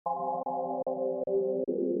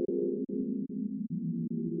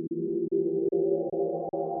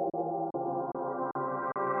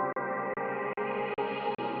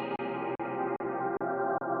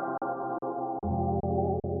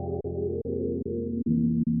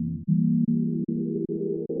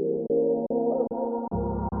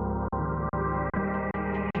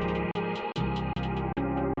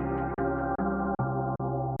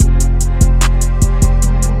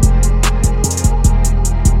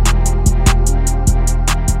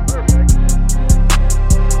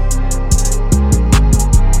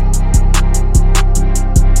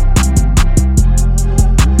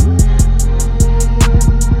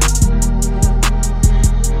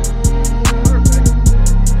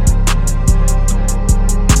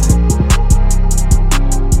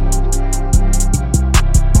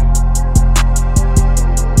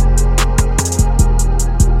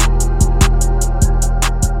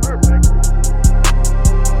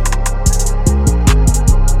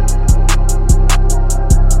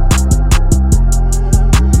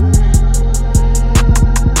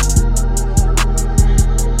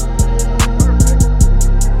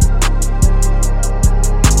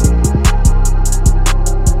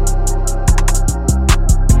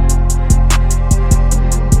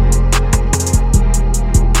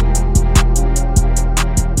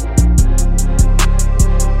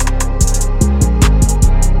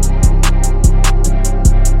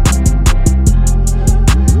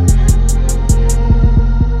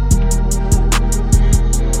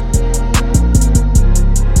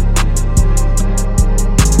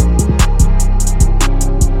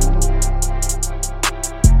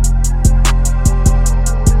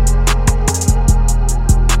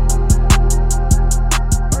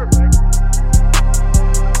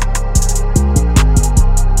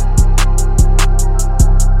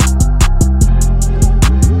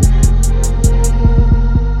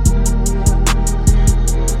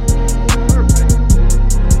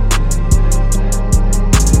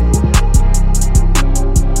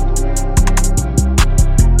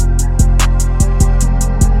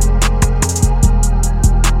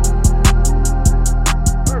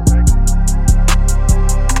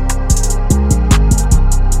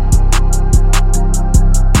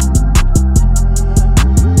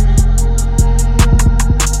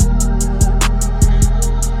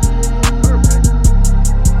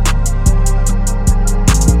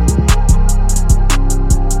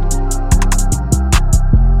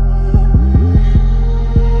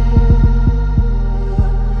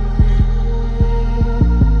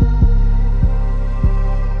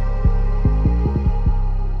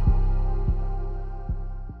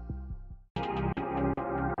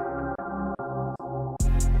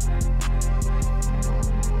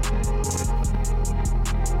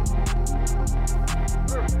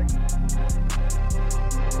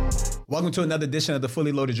Welcome to another edition of the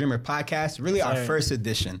Fully Loaded Dreamer podcast. Really our first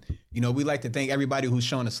edition. You know, we like to thank everybody who's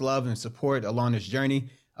shown us love and support along this journey.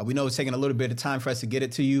 We know it's taking a little bit of time for us to get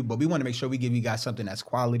it to you, but we want to make sure we give you guys something that's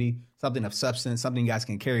quality, something of substance, something you guys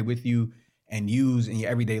can carry with you and use in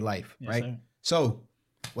your everyday life, right? Sir. So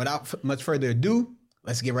without much further ado,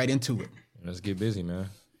 let's get right into it. Let's get busy, man.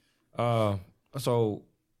 So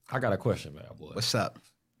I got a question, man, boy. What's up?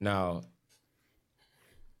 Now,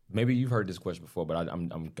 maybe you've heard this question before, but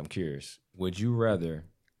I'm curious. Would you rather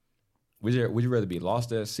be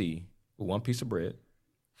lost at sea with one piece of bread,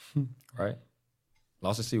 right?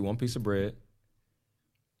 Lost at sea with one piece of bread,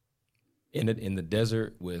 in the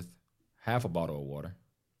desert with half a bottle of water,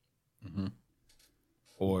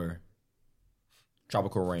 or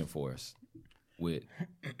tropical rainforest with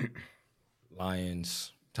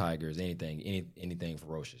lions, tigers, anything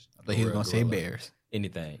ferocious. I thought he was gonna say bears.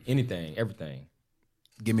 Anything, everything.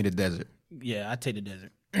 Give me the desert. Yeah, I take the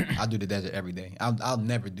desert. I'll do the desert every day. I'll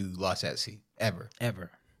never do lost at sea ever.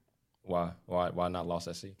 Why not lost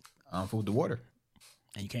at sea? For the water.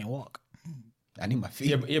 And you can't walk. I need my feet.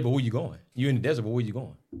 Yeah, but where you going? You in the desert, but where you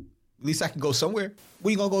going? At least I can go somewhere.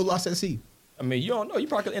 Where you gonna go lost at sea? I mean, you don't know. You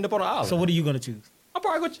probably could end up on an island. So what are you gonna choose? I'm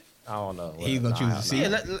probably gonna. I don't know. He gonna choose the sea.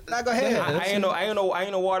 Yeah, go ahead. I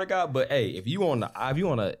ain't no water guy, but hey, if you on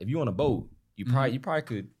a boat, you probably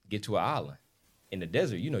could get to an island. In the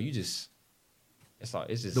desert, you just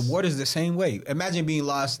the water's the same way. Imagine being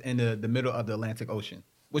lost in the middle of the Atlantic Ocean.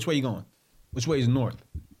 Which way you going? Which way is north?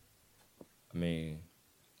 I mean,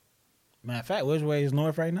 matter of fact, which way is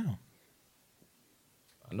north right now?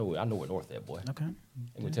 I know where north at, boy. Okay.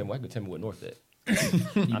 You can tell me what north at.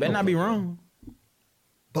 You better not be wrong.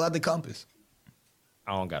 Pull out the compass.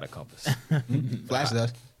 I don't got a compass. Flash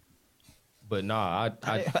does. But nah,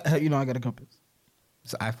 you know I got a compass.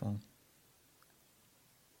 It's an iPhone.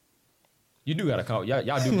 You do got a compass.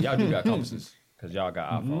 Y'all do got compasses because y'all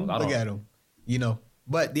got iPhones. Look at them.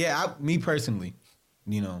 But yeah, me personally,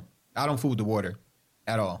 I don't fool with the water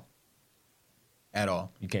at all. At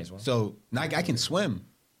all. You can't swim. So I can swim,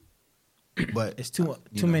 but it's too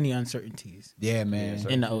many uncertainties. Yeah, man.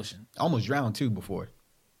 In the ocean. I almost drowned too before.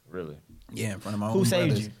 Really? Yeah, in front of my own Who saved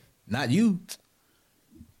brothers. you? Not you.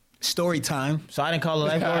 Story time. So I didn't call a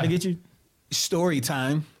lifeguard to get you? Story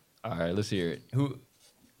time. All right, let's hear it.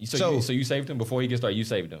 So you saved him before he gets started. You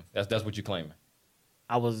saved him. That's what you're claiming.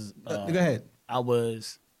 I was. Go ahead. I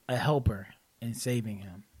was a helper in saving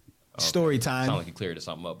him. Okay. Story time. Sound like you cleared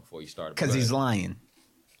something up before you started. Because he's lying.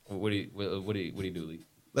 What did he do, Lee?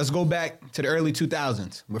 Let's go back to the early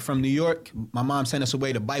 2000s. We're from New York. My mom sent us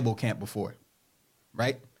away to Bible camp before,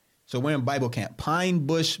 right? So we're in Bible camp, Pine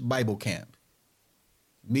Bush Bible Camp.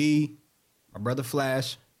 Me, my brother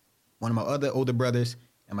Flash, one of my other older brothers,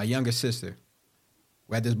 and my younger sister.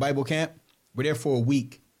 We're at this Bible camp. We're there for a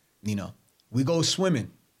week. We go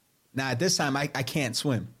swimming. Now, at this time, I can't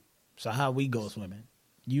swim. So how we go swimming?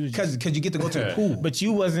 Because you get to go to the pool. But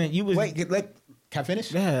you wasn't. You was. Wait, can I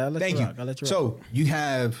finish? Yeah, I'll let Thank you you. rock. I'll let you rock. So you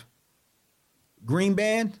have green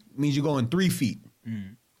band, means you're going 3 feet.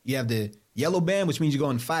 You have the yellow band, which means you're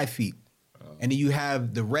going 5 feet. And then you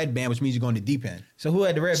have the red band, which means you're going to deep end. So who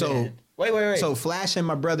had the red band? Wait. So Flash and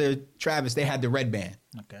my brother Travis, they had the red band.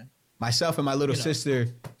 Okay. Myself and my little sister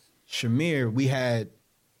Shamir, we had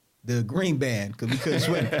the green band because we couldn't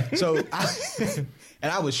swim.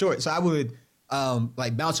 And I was short, so I would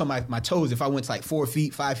bounce on my toes. If I went to 4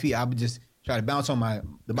 feet, 5 feet, I would just try to bounce on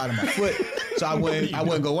the bottom of my foot, so I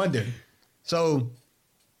wouldn't go under. So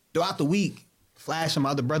throughout the week, Flash and my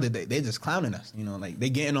other brother, they just clowning us. They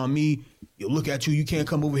getting on me. You look at you can't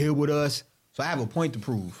come over here with us. So I have a point to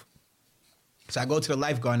prove. So I go to the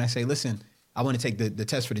lifeguard and I say, listen, I want to take the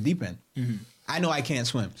test for the deep end. Mm-hmm. I know I can't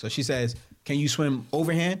swim. So she says, can you swim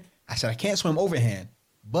overhand? I said, I can't swim overhand,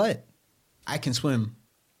 but I can swim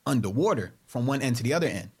underwater from one end to the other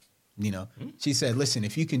end. She said, listen,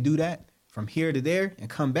 if you can do that from here to there and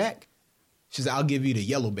come back, she said, I'll give you the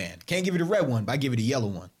yellow band. Can't give you the red one, but I give you the yellow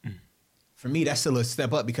one. Mm. For me, that's still a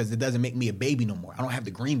step up because it doesn't make me a baby no more. I don't have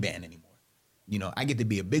the green band anymore. I get to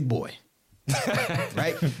be a big boy.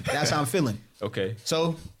 Right? That's how I'm feeling. Okay.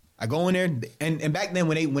 So I go in there, and back then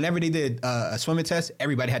whenever they did a swimming test,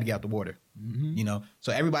 everybody had to get out the water. Mm-hmm.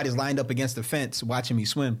 So everybody's lined up against the fence watching me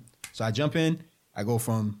swim. So I jump in, I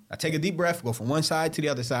take a deep breath, go from one side to the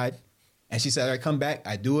other side, and she said, all right, come back.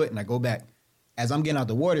 I do it, and I go back. As I'm getting out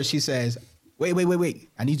the water, she says, wait.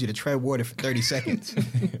 I need you to tread water for 30 seconds.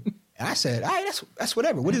 And I said, all right, that's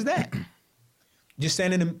whatever. What is that? Just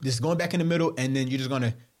going back in the middle, and then you're just going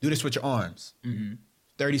to do this with your arms. Mm-hmm.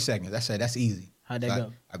 30 seconds. I said, that's easy. How'd that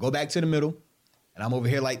go? I go back to the middle, and I'm over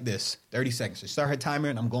here like this. 30 seconds. She start her timer,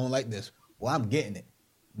 and I'm going like this. Well, I'm getting it.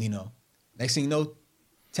 Next thing you know,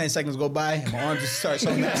 10 seconds go by, and my arm just starts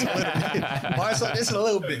on that a little bit. My arm starts just a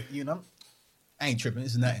little bit, you know. I ain't tripping.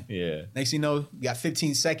 It's nothing. Yeah. Next thing you know, you got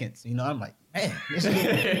 15 seconds. You know, I'm like, man, this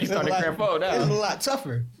is You started to cramp up now. It's a lot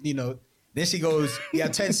tougher, you know. Then she goes, you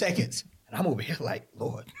have 10 seconds. And I'm over here like,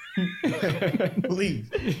 Lord, please,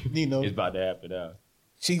 you know. It's about to happen now.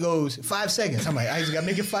 She goes, 5 seconds. I'm like, I just got to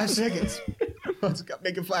make it 5 seconds. I just got to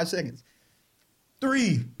make it 5 seconds.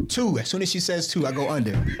 3, 2. As soon as she says 2, I go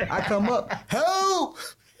under. I come up, help,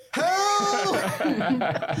 help.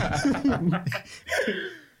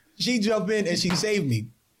 She jump in and she saved me.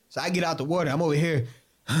 So I get out the water. I'm over here.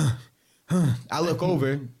 I look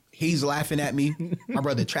over. He's laughing at me. My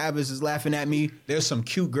brother Travis is laughing at me. There's some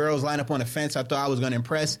cute girls lined up on the fence I thought I was going to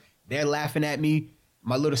impress. They're laughing at me.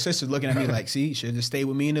 My little sister's looking at me like, see, you should just stay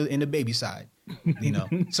with me in the baby side. You know?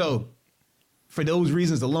 So for those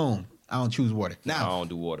reasons alone, I don't choose water. Now, I don't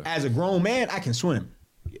do water. As a grown man, I can swim.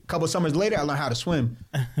 A couple of summers later, I learned how to swim.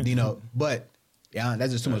 You know, but yeah,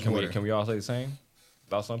 that's just too much water. Can we all say the same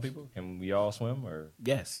about some people? Can we all swim or?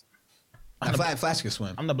 Yes. Flash can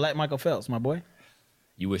swim. I'm the Black Michael Phelps, my boy.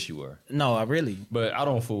 You wish you were. No, I really. But I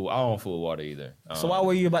don't fool water either. So why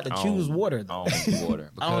were you about to choose water? I don't do water.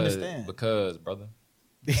 Because, I don't understand. Because, brother.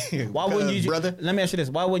 Why wouldn't you, brother? Let me ask you this: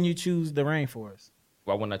 why wouldn't you choose the rainforest?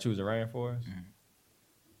 Why wouldn't I choose the rainforest?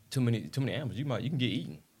 Too many animals. You can get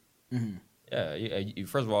eaten. Mm-hmm. Yeah.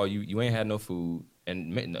 First of all, you ain't had no food,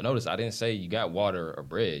 and notice I didn't say you got water or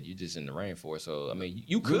bread. You just in the rainforest. So I mean,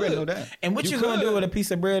 you could know that. And what you gonna do with a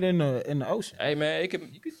piece of bread in the ocean? Hey man, you could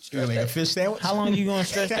You make a fish sandwich? How long you gonna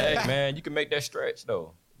stretch that? Hey man, you can make that stretch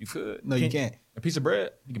though. You could. No, you can't. A piece of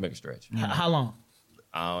bread, you can make a stretch. How long?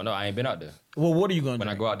 I don't know. I ain't been out there. Well, what are you gonna do? When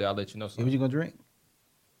I go out there, I'll let you know something. What you gonna drink?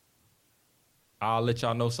 I'll let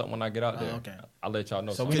y'all know something when I get out there. Okay. I'll let y'all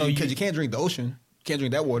know So something. we know Because you can't drink the ocean. You can't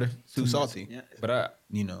drink that water. It's too salty. Yeah. But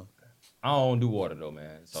You know. I don't do water though,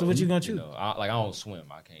 man. So what you gonna choose? I don't swim.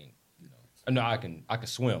 I can't. No, I can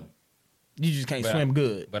swim, You just can't but swim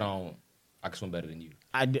good. but I can swim better than you.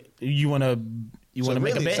 You wanna So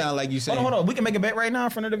make really a bet? sound like you saying. Hold on. We can make a bet right now in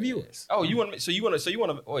front of the viewers. Oh, you want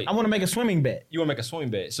to wait? I want to make a swimming bet. You want to make a swimming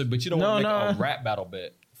bet? So, but you don't want to make a rap battle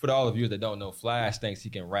bet. For all of you that don't know, Flash thinks he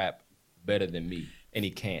can rap better than me, and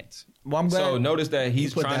he can't. Well, I'm glad. So notice that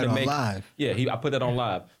he's put trying that to on make live. Yeah, I put that on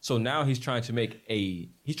live. So now he's trying to make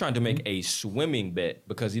a swimming bet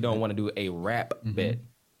because he don't want to do a rap bet,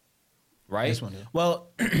 right? This one. Well,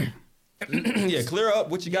 Yeah, clear up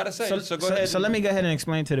what you got to say. So go ahead. So let me go ahead and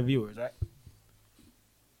explain to the viewers, right?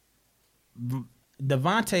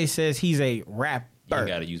 Devontae says he's a rapper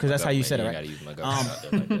because that's how you said it, right? You got to use my government out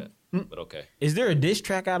there like that. But okay. Is there a diss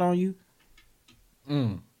track out on you?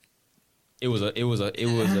 It was a.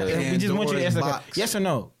 We just want you to answer that. Yes or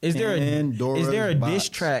no? Is there a diss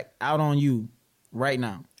track out on you right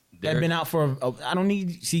now? That's been out for. I don't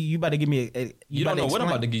need. See, you about to give me a. You don't know what I'm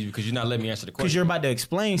about to give you because you're not letting me answer the question. Because you're about to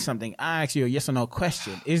explain something. I ask you a yes or no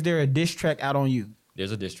question. Is there a diss track out on you?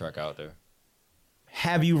 There's a diss track out there.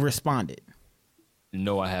 Have you responded?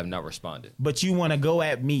 No, I have not responded. But you want to go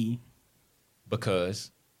at me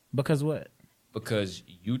Because what? Because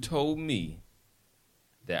you told me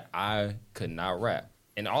that I could not rap.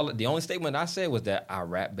 And the only statement I said was that I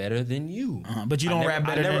rap better than you. But you don't rap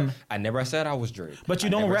better than... I never said I was Drake. But you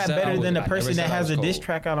don't rap better than the person that has a diss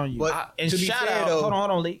track out on you. But and to be shout fair, out, though, hold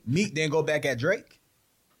on, Lee. Meek didn't go back at Drake.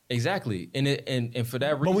 Exactly. And for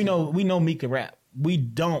that reason... But we know Meek can rap. We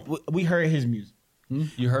don't... We heard his music.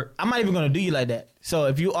 You heard... I'm not even going to do you like that. So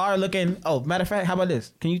if you are looking... Oh, matter of fact, how about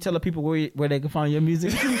this? Can you tell the people where they can find your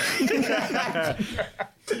music?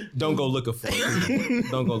 Don't go looking for it.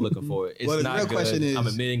 Don't go looking for it. It's Well, the not real good. question is, I'm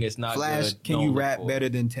admitting it's not Flash, good. can Don't you look rap for better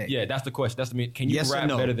it. than Tay? Yeah, that's the question. That's the can you Yes or rap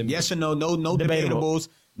no? better than me? Yes or no? No Debatable. debatables.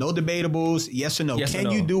 No debables. Yes or no? Yes or Can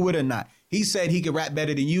no. you do it or not? He said he could rap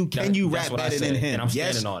better than you. Can you That's rap what I better said, than him? and I'm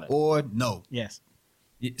Yes standing on it. or no? Yes.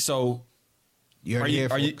 So You heard it here,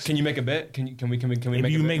 folks. can you make a bet? Can we If make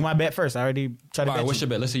you a bet? make my bet first, I already tried to All right, bet what's you. your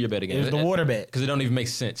bet? Let's see your bet again. It was the water bet. Because it don't even make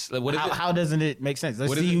sense. Like, what is it? How doesn't it make sense? Let's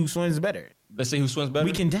What is see it? who swims better. Let's see who swims better.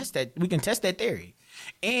 We can test that. We can test that theory.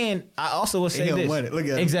 And I also will say He don't this. want it. Look at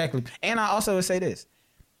him. Exactly. And I also will say this.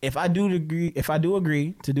 If I do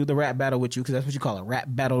agree to do the rap battle with you, because that's what you call a rap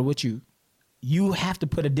battle with you, you have to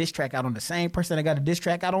put a diss track out on the same person that got a diss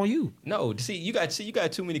track out on you. No, you got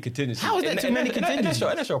too many contingencies. How is that too many contingencies?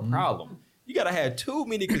 That's your problem. You gotta have too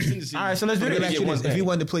many contingencies. All right, so let's do for this. me to get one If thing. he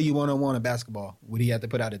wanted to play you one-on-one in basketball, would he have to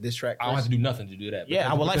put out a diss track? I don't have first? to do nothing to do that.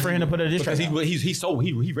 Yeah, I would like for him to put a diss track because out.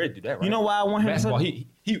 he ready to do that. Right? You know why I want him basketball. to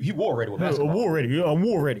He war ready with I'm basketball. war ready. Yeah, I'm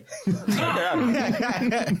war ready.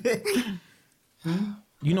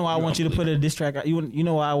 You know why I want you to put a diss track out? You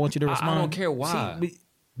know why I want you to respond? I don't care why. See,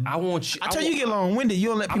 I want you. I tell you get long-winded. You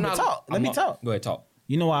don't let people talk. Let me talk. Go ahead, talk.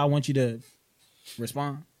 You know why I want you to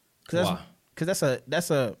respond? Why? Because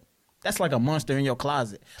that's like a monster in your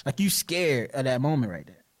closet. Like you scared of that moment right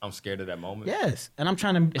there. I'm scared of that moment. Yes, and I'm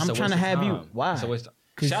trying to have you. Why?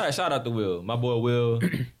 Shout out to Will, my boy Will.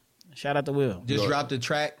 Shout out to Will. Just dropped the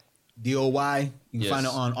track, DOY. You can find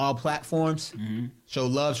it on all platforms. Mm-hmm. Show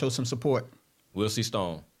love, show some support. Will C.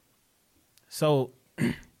 Stone. So,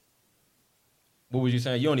 what was you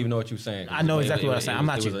saying? You don't even know what you were saying. I know exactly what I'm saying. I'm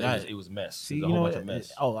not you. It was a mess. See, it was a you whole know bunch of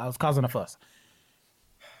mess. Oh, I was causing a fuss.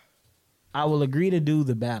 I will agree to do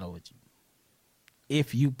the battle with you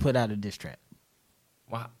if you put out a diss track.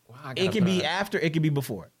 Why It can be after, it can be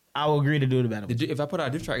before. I will agree to do the battle. If I put out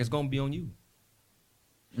a diss track, it's gonna be on you.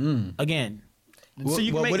 Again. Well, So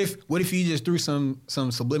you what if you just threw some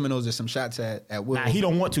subliminals or some shots at Will? Nah, he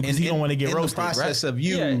don't want to because he don't want to get roasted. In the process of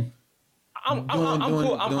you, Yeah. I'm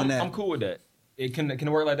cool. that. I'm cool with that. Can it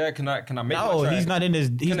work like that? Can I make? No, my track? he's not in this.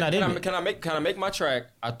 He's not in it. Can I make my track?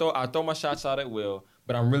 I throw my shots out at Will,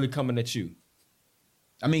 but I'm really coming at you.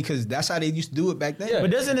 I mean, because that's how they used to do it back then. Yeah.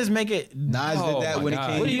 But doesn't this make it? Nas did that when it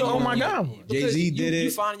came. What do you? Oh my God! Jay-Z did it.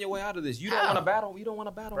 You finding your way out of this. You don't want to battle. You don't want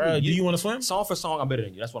to battle. Bro, me. do you want to swim? Song for song, I'm better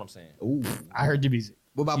than you. That's what I'm saying. Ooh. I heard your music.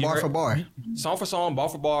 What about You bar heard- for bar? Song for song, bar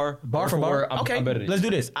for bar, Bar for bar. I'm Okay, better than let's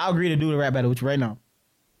you. do this. I'll agree to do the rap battle with you right now.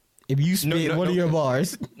 If you spit one of your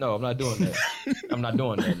bars, No, I'm not doing that. I'm not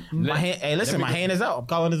doing that. my hand. Hey, listen, my hand is out. I'm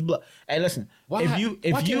calling this bluff. Hey, listen. Why can't you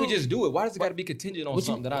we just do it? Why does it got to be contingent on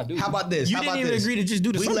something that I do? How about this? You How didn't about even this? agree to just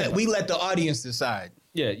do the song. We let the audience decide.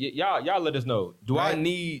 Yeah, y'all let us know. Do I Right.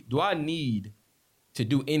 need to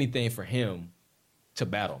do anything for him to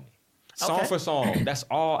battle me? Song Okay. for song. That's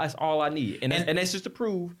all I need. And that's just to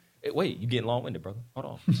prove. Wait, you getting long winded, brother?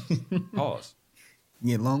 Hold on. Pause.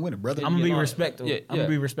 You get long with it, brother. I'm gonna be Get long- respectful. Yeah, I'm gonna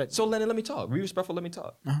be respectful. So let me talk. Be respectful. Let me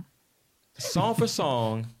talk. Uh-huh. Song for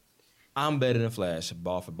song, I'm better than Flash.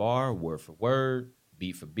 Bar for bar, word for word,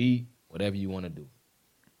 beat for beat, whatever you want to do.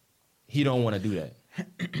 He don't want to do that.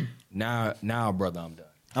 Now, brother, I'm done.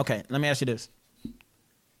 Okay, let me ask you this.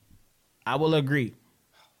 I will agree.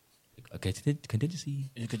 Okay, contingency.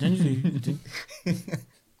 Continue.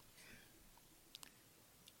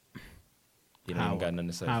 You don't even got nothing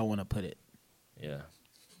to say. How I want to put it. Yeah.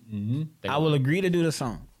 I will agree to do the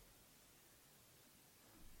song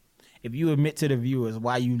if you admit to the viewers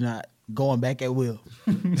why you not going back at Will.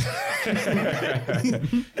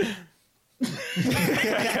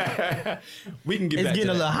 We can get It's back getting to a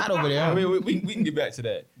that. little hot over there. I mean, we can get back to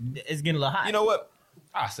that. It's getting a little hot. You know what?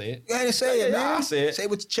 I say it. Go ahead and say it, Yeah, man. I say it. Say it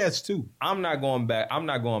with your chest too. I'm not going back. I'm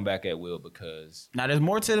not going back at Will because Now there's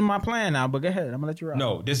more to my plan now, but go ahead. I'm gonna let you rock.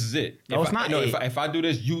 no, this is it. No, it's not No, it. if I do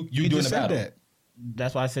this, you You doing just the said battle. that.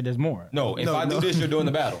 That's why I said there's more. No, if No, I do no. this, you're doing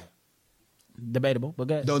the battle. Debatable, but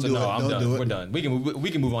go ahead. Don't So do no, it. I'm Don't done. do it. We're done. We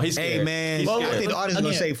can move on. He's scared. Hey man, He's I scared. think the audience is gonna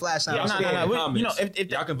Again. say flash out. Yeah, no, Scared in the you know, comments.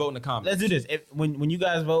 if y'all can vote in the comments. Let's do this. When you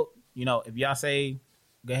guys vote, you know, if y'all say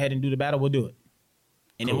go ahead and do the battle, we'll do it,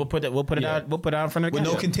 and then Cool. we'll put it Yeah. out. We'll put it out in front of the with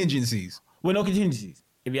no camera. contingencies. With no contingencies.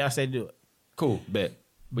 If y'all say to do it, Cool, bet.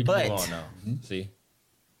 We can But- move on now. See,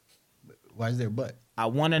 Why is there but? I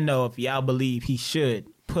want to know if y'all believe he should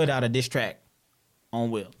put out a diss track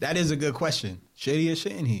on Will. That is a good question. Should he or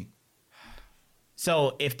shouldn't he?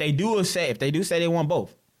 So if they do say they want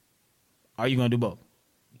both, are you gonna do both?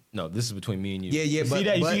 no, this is between me and you. Yeah, yeah, You but see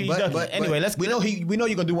that? You see he's ducking. Anyway, let's- we know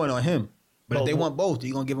you're gonna do one on him. But if they Both. want both,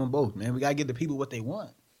 you're gonna give them both, man. We gotta give the people what they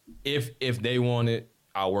want. If they want it,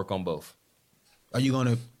 I'll work on both. Are you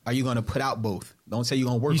gonna put out both? Don't say you're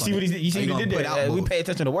gonna work. You see on what it. he you see Are what he gonna did put there? out We both? pay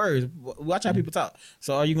attention to words. Watch how people talk.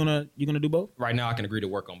 So are you gonna do both? Right now, I can agree to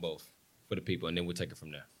work on both for the people, and then we'll take it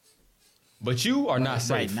from there. But you are not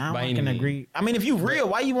safe. Right now, by I any can means. agree. I mean, if you real,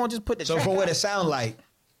 why you won't just put the So track for what out? it sound like,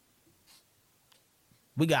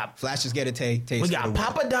 we got Flash just get a taste. we got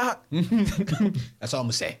Papa Doc. That's all I'm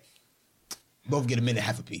gonna say. Both get a minute,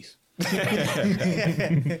 half a piece.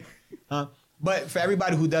 But for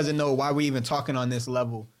everybody who doesn't know why we're even talking on this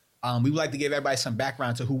level, we would like to give everybody some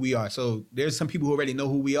background to who we are. So there's some people who already know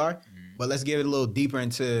who we are, but let's give it a little deeper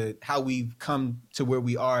into how we've come to where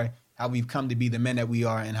we are, how we've come to be the men that we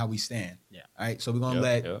are, and how we stand. Yeah. All right. So we're gonna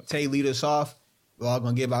let Yep. Tay lead us off. We're all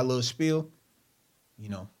gonna give our little spiel. You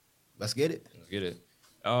know, let's get it. Let's get it.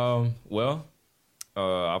 Well,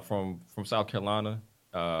 I'm from South Carolina.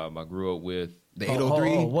 I grew up with The Oh,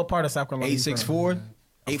 803, what part of South Carolina? you from? 864, I'm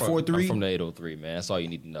 843. from the 803, man. That's all you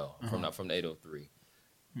need to know. I'm from the 803.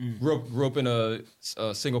 Grew up in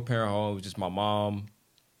a single parent home. It was just my mom,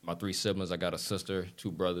 my 3 siblings. I got a sister,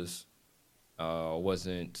 2 brothers.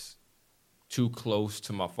 Wasn't too close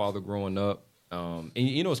to my father growing up. And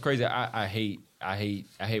you know what's crazy? I hate I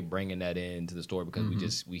hate bringing that into the story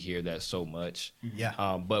because we hear that so much.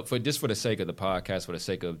 Yeah. But for the sake of the podcast, for the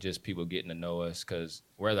sake of just people getting to know us, because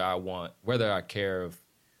whether I care of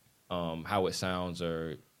how it sounds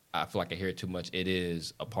or I feel like I hear it too much, it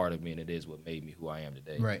is a part of me and it is what made me who I am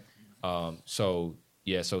today. Right. So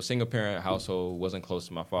single parent household, wasn't close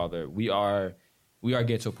to my father. We are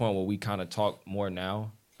getting to a point where we kind of talk more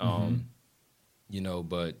now.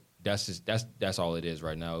 But that's all it is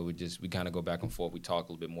right now. We kind of go back and forth. We talk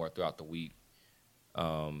a little bit more throughout the week.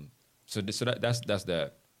 So that's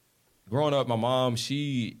that. Growing up, my mom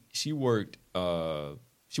she worked at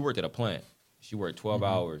a plant. She worked 12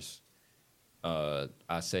 hours.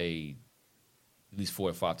 I say at least 4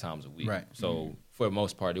 or 5 times a week. Right. So for the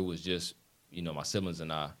most part, it was just my siblings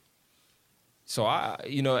and I. So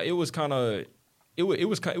it was kind of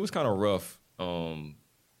rough.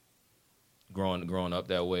 Growing up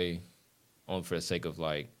that way, only for the sake of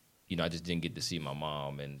I just didn't get to see my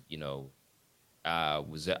mom, and I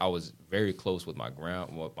was very close with my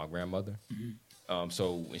grandmother.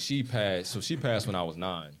 So when she passed when I was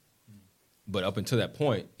 9, but up until that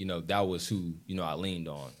point, that was who I leaned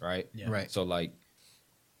on, right? Yeah. Right. So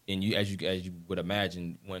and as you would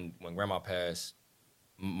imagine, when grandma passed,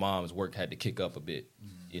 mom's work had to kick up a bit,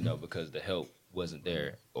 because the help wasn't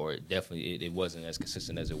there, or it wasn't as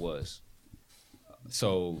consistent as it was.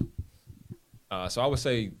 So I would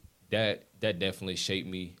say that definitely shaped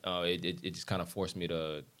me. It just kind of forced me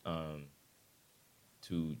to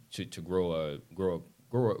grow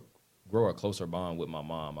a closer bond with my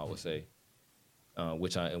mom, I would say,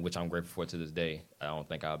 which I'm grateful for to this day. I don't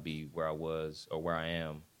think I'll be where I was or where I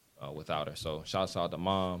am without her. So shouts out to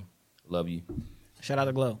Mom, love you. Shout out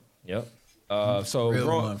to Glow. Yep. So Real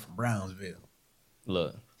one from Brownsville.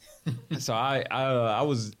 Look. So I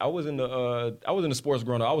was in the sports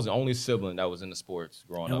growing up. I was the only sibling that was in the sports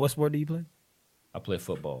growing up. And what sport do you play? I play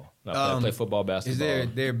football. I play football, basketball. Is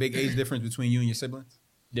there a big age difference between you and your siblings?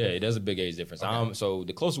 Yeah, there's a big age difference. Okay. So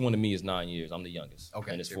the closest one to me is 9 years. I'm the youngest.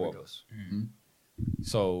 Okay, and there's there 4 we of go. us.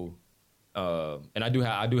 So, and I do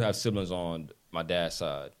have siblings on my dad's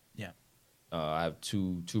side. Yeah. I have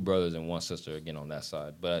two brothers and 1 sister again on that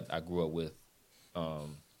side. But I grew up with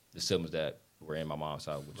the siblings that were in my mom's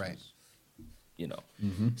side, which Right. was,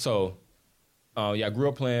 So, I grew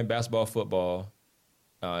up playing basketball, football.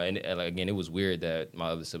 And again, it was weird that my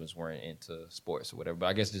other siblings weren't into sports or whatever. But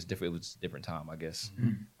I guess it's different. It was a different time, I guess.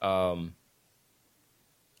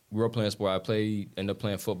 Grew up playing sport. Ended up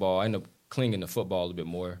playing football. I ended up clinging to football a little bit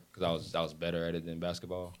more because I was better at it than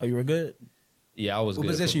basketball. Oh, you were good? Yeah, I was What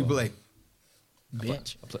good. position you play?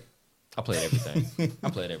 Bitch. I played everything.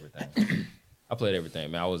 I played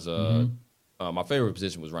everything, man. I was my favorite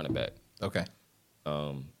position was running back. Okay.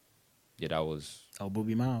 That was. Oh,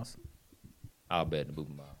 Booby Miles. I'll bet the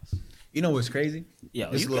Booby Miles. You know what's crazy?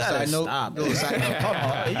 Yo, This you little gotta side note- stop. little side note. Hold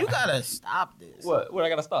on. You gotta stop this. What I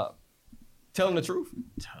gotta stop? Telling the truth.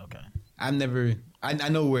 Okay. I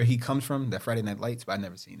know where he comes from, that Friday Night Lights, but I've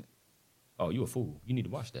never seen it. Oh, you a fool. You need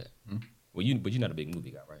to watch that. Well, but you're not a big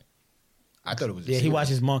movie guy, right? I thought it was a Yeah, series. he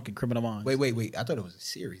watches Monk and Criminal Minds. Wait. I thought it was a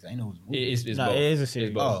series. I didn't know it was a movie. It's No, both. it is a series.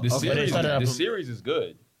 It's both. Oh, okay. The series is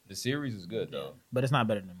good. The series is good, though. But it's not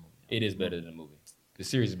better than the movie. It is better than the movie. The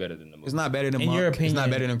series is better than the movie. It's not better than In Monk. your It's not opinion-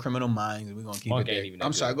 better than Criminal Minds. We're going to keep Monk it ain't there. even that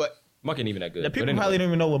I'm good. sorry, go ahead. Monk ain't even that good. The people But anyway, probably don't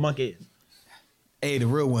even know what Monk is. Hey, the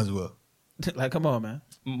real ones will. Like, come on, man.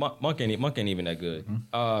 Monk ain't even that good.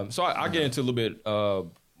 So I get into a little bit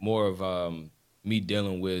more of me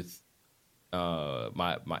dealing with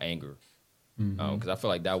my anger. Because I feel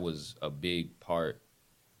like that was a big part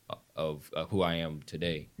of who I am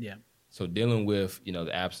today. Yeah. So dealing with, the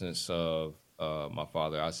absence of my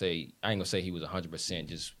father, I ain't gonna say he was 100%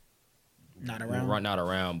 just Not around. not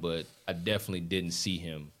around, but I definitely didn't see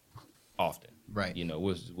him often. Right.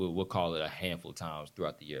 We'll call it a handful of times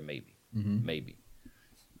throughout the year, maybe.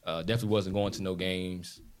 Definitely wasn't going to no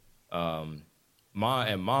games.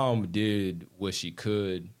 Mom did what she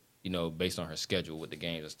could, based on her schedule with the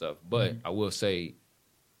games and stuff. But I will say,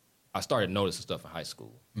 I started noticing stuff in high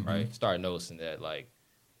school, right? Started noticing that,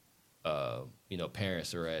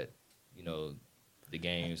 parents are at, the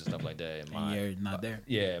games and stuff like that. And you're not there.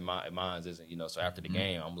 Yeah, mine's isn't, so after the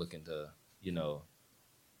game, I'm looking to,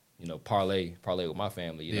 parlay with my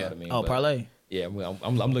family, you know what I mean? Oh, But, parlay. yeah,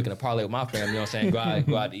 I'm looking to parlay with my family, you know what I'm saying?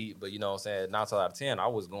 Go out to eat, but, 9 times out of 10, I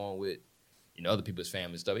was going with, other people's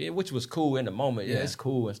family and stuff, which was cool in the moment. Yeah, it's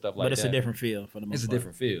cool and stuff like that. But it's a different feel for the most It's a part.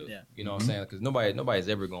 different feel. Yeah. You know what I'm saying? Because nobody's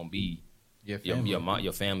ever going to be Your family.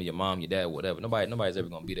 your family, your mom, your dad, whatever. Nobody's ever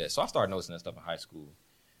going to be that. So I started noticing that stuff in high school.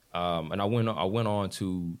 And I went on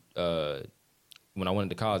to when I went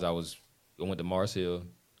into college, I went to Mars Hill.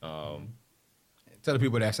 Tell the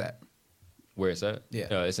people that's at. Where it's at?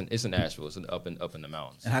 Yeah. It's in Asheville. It's up in the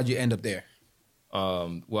mountains. And how'd you end up there?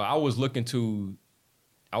 Well, I was looking to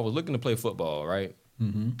play football, right?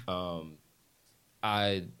 Mm-hmm.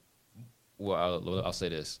 I'll say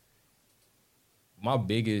this. My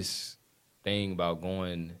biggest thing about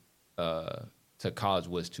going to college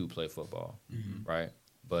was to play football, right?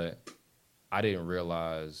 But I didn't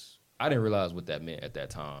realize what that meant at that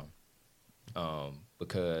time,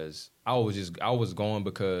 because I was going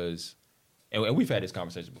because, and we've had this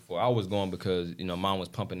conversation before. I was going because mom was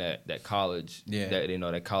pumping that college,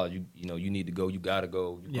 that college. You need to go, you gotta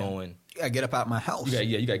go, you're going. You gotta get up out my house.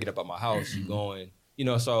 You gotta get up out my house. You going.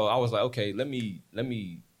 So I was like, okay, let me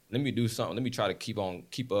do something. Let me try to keep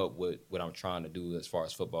up with what I'm trying to do as far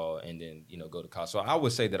as football, and then go to college. So I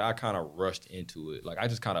would say that I kind of rushed into it. Like I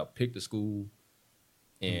just kind of picked a school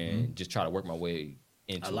and just try to work my way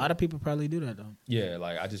into it. A lot of people probably do that though. Yeah,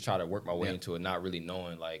 like I just try to work my way into it, not really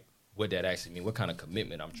knowing like what that actually means, what kind of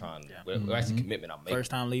commitment I'm trying to, what actually commitment I'm making.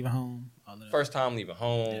 First time leaving home. First time leaving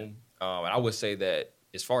home. And I would say that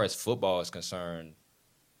as far as football is concerned,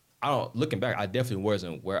 looking back, I definitely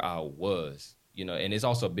wasn't where I was. And it's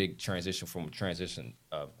also a big transition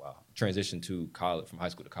to college, from high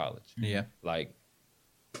school to college. Yeah. Like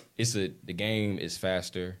the game is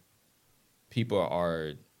faster. People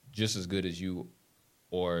are just as good as you,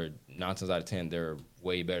 or 9 times out of 10, they're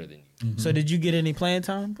way better than you. Mm-hmm. So did you get any playing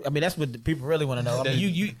time? I mean, that's what the people really want to know. I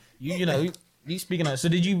mean, you speaking of, so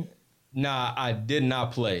did you? Nah, I did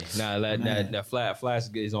not play. Nah, that flash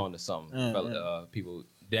is on to something, people.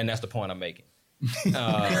 Then that's the point I'm making.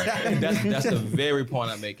 That's the very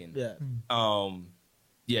point I'm making. Yeah.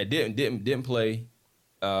 Didn't play.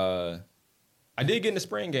 I did get in the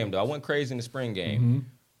spring game though. I went crazy in the spring game,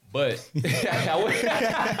 but I went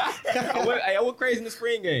crazy in the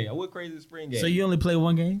spring game. So you only played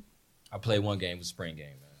one game? I played one game. It was a spring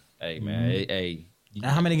game, man. Hey, man. Hey. Now,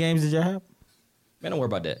 how many games did you have? Man, don't worry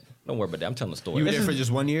about that. I'm telling the story. You were there for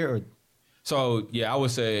just 1 year, or? So, I would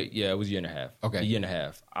say, it was a year and a half. Okay. A year and a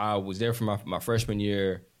half. I was there for my freshman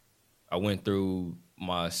year. I went through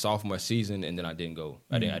my sophomore season, and then I didn't go.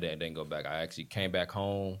 I didn't go back. I actually came back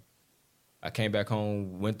home.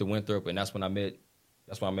 Went to Winthrop, and that's when I met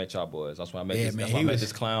y'all boys. That's when I met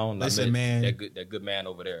this clown. Listen, man. That good man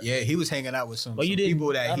over there. Yeah, he was hanging out with some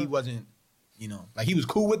people that he wasn't, like he was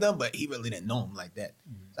cool with them, but he really didn't know him like that.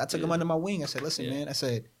 So I took him under my wing. I said, listen, man. I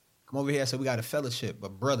said, come over here. I said, we got a fellowship,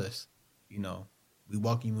 but brothers. We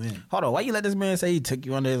welcome you in. Hold on, why you let this man say he took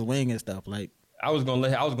you under his wing and stuff? Like, I'm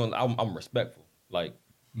respectful. Like,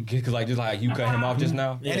 cause like just like you cut him off just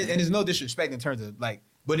now. And it's no disrespect in terms of like,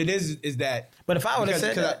 but it is that. But if I would have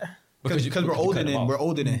said that, because we're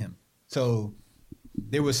older than him, so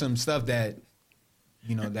there was some stuff that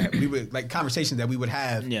that we would like conversations that we would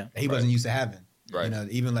have that he wasn't used to having. Right.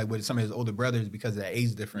 Even like with some of his older brothers because of that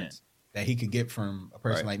age difference that he could get from a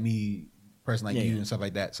person like me. Person like you and stuff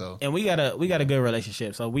like that. So and we got a good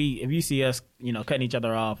relationship. So if you see us, cutting each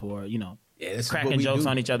other off or cracking jokes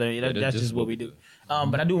on each other, that's just what we do.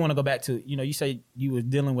 But I do want to go back to you say you were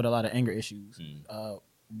dealing with a lot of anger issues.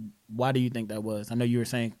 Why do you think that was? I know you were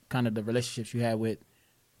saying kind of the relationships you had with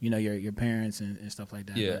your parents and stuff like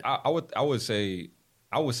that. Yeah, I would say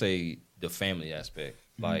the family aspect.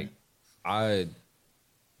 Like I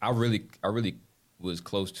really was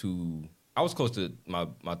close to. I was close to my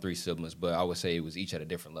 3 siblings, but I would say it was each at a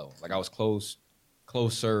different level. Like I was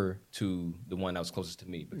closer to the one that was cllosest to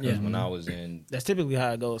me because when I was in, that's typically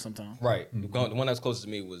how it goes sometimes. Right, the one that was closest to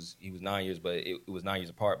me was 9 years, but it was 9 years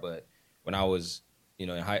apart. But when I was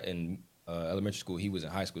in elementary school, he was in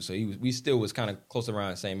high school, so we still was kind of close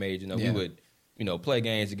around the same age. We would play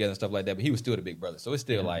games together and stuff like that. But he was still the big brother, so it's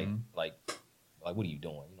still like what are you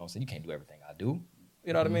doing? You know what I'm saying? You can't do everything I do.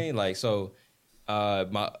 You know what I mean? Like so,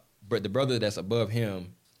 But the brother that's above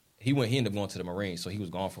him, he ended up going to the Marines, so he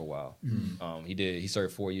was gone for a while. He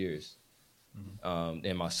served 4 years.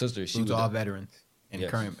 And my sister, she was all veterans and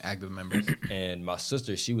current active members. And my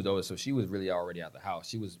sister, she was older, so she was really already out the house.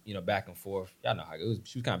 She was, back and forth. Y'all know how it was.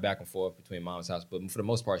 She was kind of back and forth between mom's house, but for the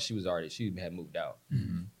most part, she had moved out.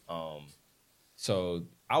 So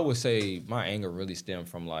I would say my anger really stemmed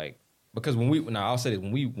from like because I'll say this,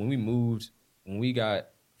 when we got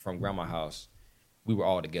from grandma's house, we were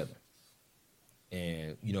all together.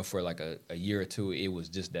 And, for like a year or two, it was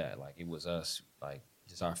just that. Like, it was us, like,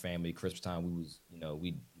 just our family. Christmas time,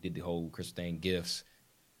 we did the whole Christmas thing, gifts,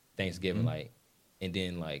 Thanksgiving, like, and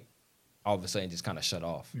then, like, all of a sudden just kind of shut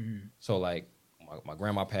off. So, like, my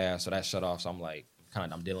grandma passed, so that shut off. So I'm like,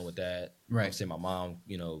 I'm dealing with that. Right. I'm seeing my mom,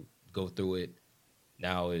 go through it.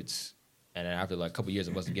 Now and then after, like, a couple of years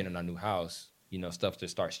of us getting in our new house, stuff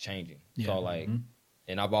just starts changing. Yeah. So like,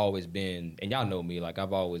 and I've always been, and y'all know me, like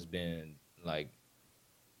I've always been like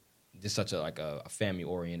just such a family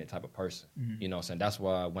oriented type of person. You know what I'm saying? That's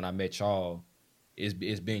why when I met y'all,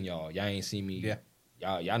 it's been y'all. Y'all ain't seen me. Yeah.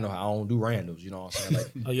 Y'all know how I don't do randoms. You know what I'm saying?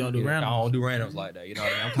 Like, oh, you don't do randoms? I don't do randoms like that. You know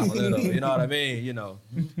what I mean? I'm kind of little. You know what I mean? You know.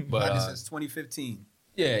 But since 2015.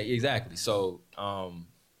 Yeah, exactly. So,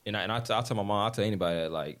 and I tell my mom, I tell anybody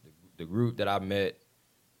that like the group that I met,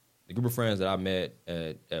 the group of friends that I met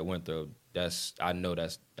at Winthrop, I know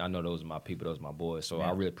those are my people, those are my boys. So I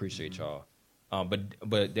really appreciate y'all. But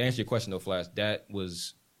to answer your question though, Flash, that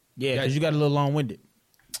was because you got a little long winded.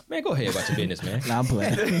 Man, go ahead about your business, man. Nah, I'm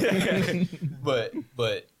playing. but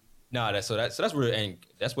nah, that's where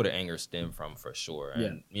the anger stemmed from for sure.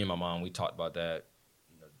 And me and my mom, we talked about that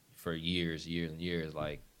for years and years,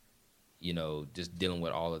 like, just dealing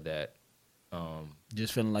with all of that.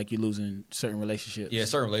 Just feeling like you're losing certain relationships. Yeah,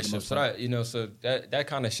 certain relationships. So that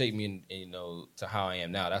kind of shaped me, to how I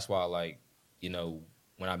am now. That's why, like,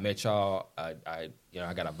 when I met y'all, I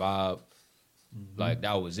got a vibe. Like,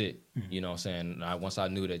 that was it. You know what I'm saying? Once I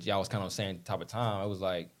knew that y'all was kind of the same type of time, it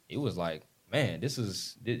was like, man, this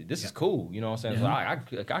is cool. You know what I'm saying? Yeah.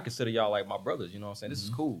 So I consider y'all like my brothers. You know what I'm saying? This is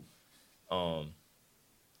cool.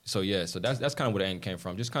 So that's kind of where the anger came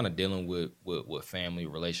from. Just kind of dealing with family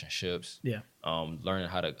relationships. Yeah. Learning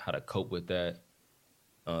how to cope with that.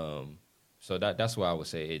 So that's where I would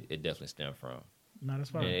say it definitely stemmed from. No,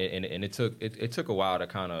 that's fine. And it took a while to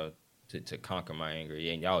kind of to conquer my anger.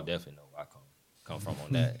 Yeah, and y'all definitely know where I come from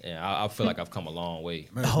on that. And I feel like I've come a long way.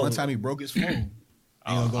 One time he broke his phone.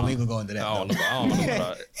 Ain't gonna go into that. I don't know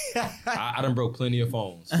about it. I done broke plenty of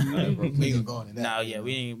phones. We ain't gonna go into that. No, yeah,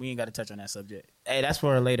 we ain't got to touch on that subject. Hey, that's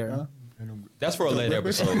for later. Huh? That's for a later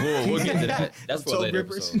episode. We'll get to that. That's for a later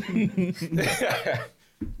episode.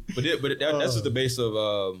 But that's just the base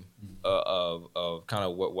of kind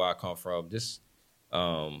of where I come from. Just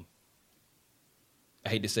I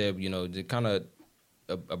hate to say it, just kind of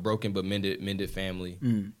a broken but mended family.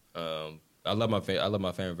 I love my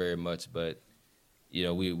family very much, but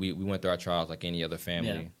we went through our trials like any other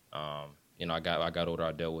family. Yeah. I got older,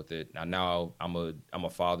 I dealt with it. Now I'm a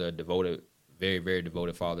father, devoted, very very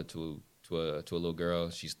devoted father to a little girl.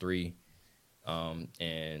 She's 3,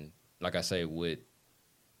 and like I say, with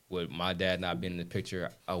my dad not being in the picture,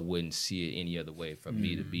 I wouldn't see it any other way for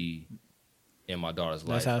me to be in my daughter's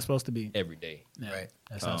life. That's how it's supposed to be every day. Yeah. Right.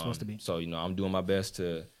 That's how it's supposed to be. So I'm doing my best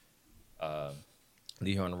to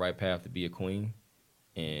lead her on the right path to be a queen,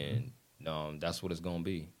 and that's what it's gonna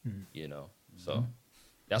be. So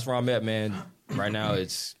that's where I'm at, man. Right now,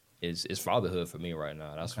 it's fatherhood for me right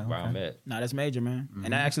now. That's where I'm at. No, that's major, man.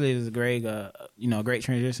 And that actually is a great, great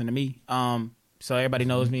transition to me. So everybody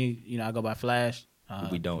knows me. I go by Flash.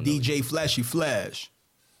 We don't DJ Flashy Flash.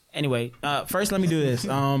 Anyway, first let me do this.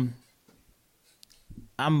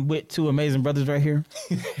 I'm with 2 amazing brothers right here.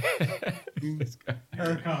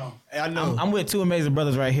 I know. I'm with 2 amazing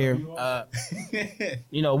brothers right here.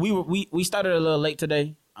 We started a little late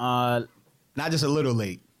today. Not just a little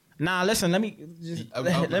late. Nah, listen. Let me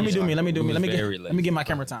do me. Let me get my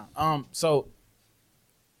camera time. So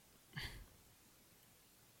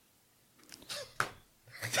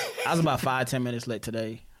I was about 5-10 minutes late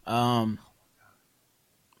today.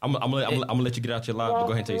 I'm gonna let you get out your lie, but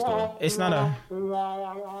go ahead and tell your story. It's not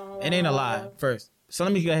it ain't a lie first. So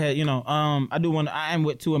let me go ahead. I am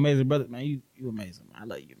with 2 amazing brothers, man. You amazing, man. I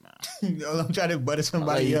love you, man. I'm trying to butter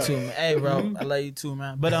somebody up. Too, man. Hey, bro, I love you too,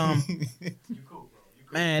 man. But you cool, bro.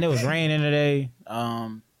 Man, it was raining today. But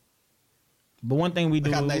one thing we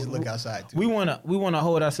do, how nice look outside too. We wanna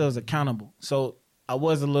hold ourselves accountable. So I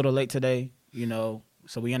was a little late today, so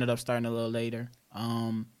we ended up starting a little later.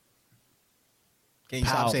 Can you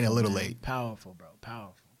stop saying a little late? Powerful, bro.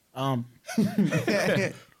 Powerful.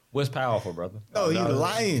 What's powerful, brother? Oh, you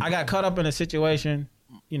lying. I got caught up in a situation.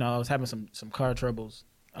 I was having some car troubles.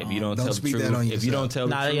 If you don't tell the truth, if you don't tell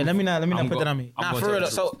the truth, let me not put that on me. Nah, for real.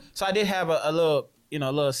 So I did have a little,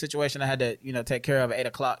 little situation I had to, take care of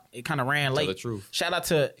at 8:00. It kind of ran late. Tell the truth. Shout out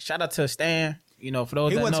to Stan. For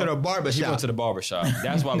those he that went know, to the barber shop. He went to the barber shop.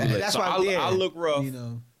 That's why we late. That's so why I look rough,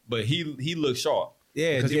 but he looked sharp.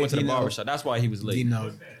 Yeah, because he went to the barber shop. That's why he was late.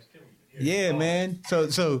 Yeah, man.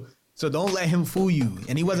 So don't let him fool you.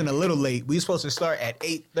 And he wasn't a little late. We were supposed to start at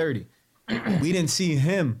 8:30. We didn't see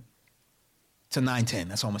him till 9:10.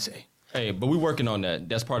 That's all I'm gonna say. Hey, but we're working on that.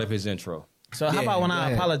 That's part of his intro. So how about when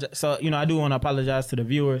I apologize? So I do want to apologize to the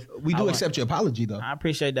viewers. We do accept your apology, though. I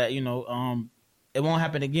appreciate that. It won't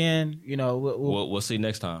happen again. We'll see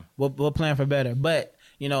next time. We'll plan for better. But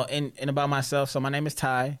and about myself. So my name is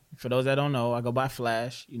Ty. For those that don't know, I go by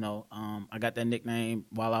Flash. I got that nickname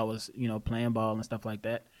while I was, playing ball and stuff like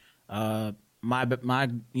that. My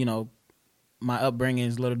upbringing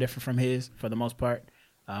is a little different from his for the most part.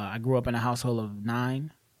 I grew up in a household of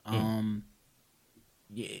 9.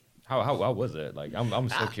 Yeah. How was it? Like, I'm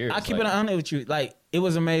so curious. I keep it honest with you. Like, it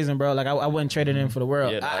was amazing, bro. Like, I wouldn't trade it in for the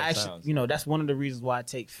world. Yeah, I actually, that's one of the reasons why I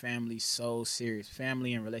take family so serious,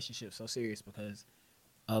 family and relationships so serious, because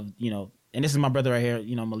of, and this is my brother right here,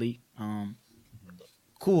 Malik.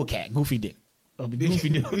 Cool cat, goofy dick. Goofy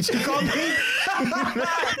dude. What you call me?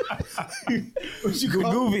 What you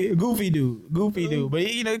call me? Goofy dude.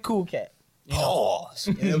 But cool cat. Pause.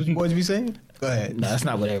 Yeah, that what you boys be saying? Go ahead. No, that's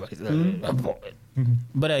not what everybody says.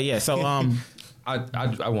 But yeah, so I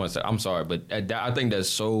want to say I'm sorry, but I think that's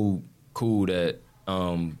so cool that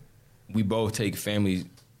we both take family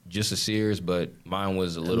just as serious, but mine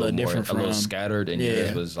was a little more a little scattered, and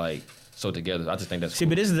yours was like so together. I just think that's cool.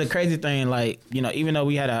 But this is the crazy thing. Like, even though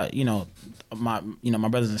we had my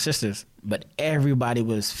brothers and sisters, but everybody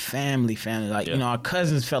was family. Like, our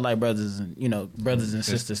cousins felt like brothers and, brothers and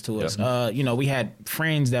sisters to us. We had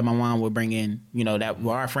friends that my mom would bring in, that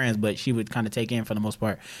were our friends, but she would kind of take in for the most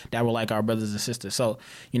part, that were like our brothers and sisters. So,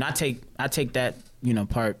 I take that,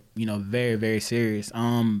 part, very, very serious.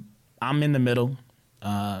 I'm in the middle.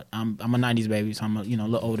 I'm a 90s baby, so I'm a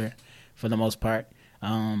little older for the most part.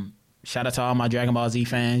 Shout out to all my Dragon Ball Z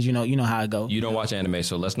fans. You know how it go. You don't watch anime,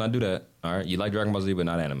 so let's not do that. All right, you like Dragon Ball Z, but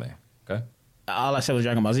not anime. Okay. All I said was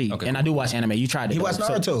Dragon Ball Z, and I do watch anime. You tried it. He watched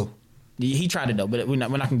Naruto. So, he tried it though, but we're not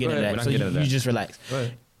gonna get into that. So you just relax.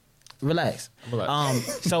 Relax.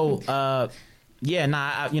 I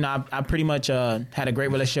pretty much had a great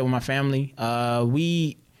relationship with my family.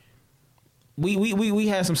 We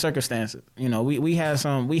had some circumstances, we had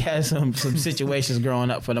some situations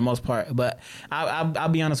growing up for the most part, but I'll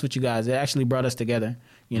be honest with you guys, it actually brought us together,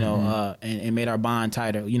 and made our bond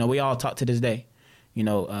tighter. We all talk to this day,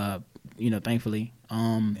 thankfully.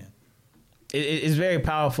 It's very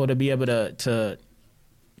powerful to be able to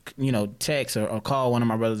text or call one of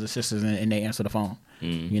my brothers and sisters and they answer the phone.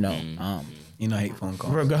 I hate phone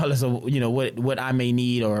calls. Regardless of what I may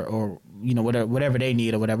need or whatever they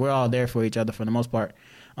need or whatever, we're all there for each other for the most part.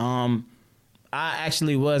 I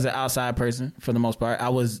actually was an outside person for the most part. I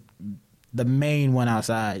was the main one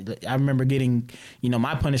outside. I remember getting,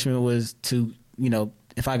 my punishment was to,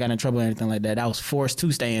 if I got in trouble or anything like that, I was forced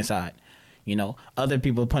to stay inside. Other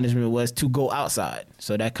people's punishment was to go outside.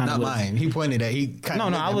 So that kind of not mine. He pointed at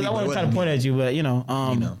I wasn't trying to point at you, but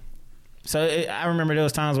So I remember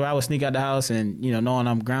those times where I would sneak out the house and, knowing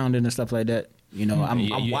I'm grounded and stuff like that.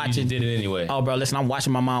 I'm watching. You did it anyway. Oh, bro, listen, I'm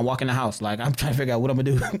watching my mom walk in the house. Like, I'm trying to figure out what I'm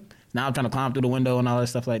going to do. Now I'm trying to climb through the window and all that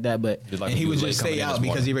stuff like that. But and he would just stay out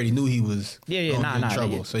because he already knew he was in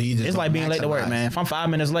trouble. Yeah. So he just it's like being late to work, man. If I'm 5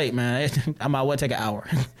 minutes late, man, I might well take an hour.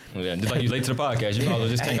 Yeah, just like you late to the podcast. You might as well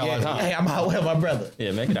just take all the time. Hey, I might well my brother.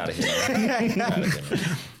 Yeah, man, get out of here.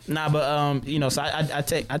 Nah, but so I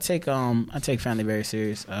take family very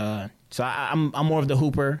serious. So I'm more of the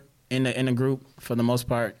hooper in the group for the most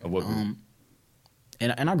part. What group? In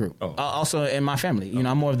our group. Also in my family.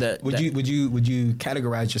 I'm more of the. Would you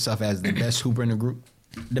categorize yourself as the best hooper in the group?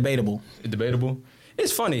 Debatable.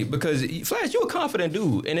 It's funny because Flash, you're a confident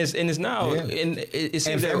dude, and it's now, and it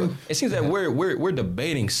seems that we're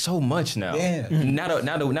debating so much now. Yeah. Now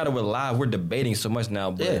that we're live, we're debating so much now.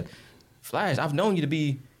 But Flash, I've known you to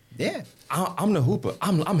be. Yeah. I'm the hooper.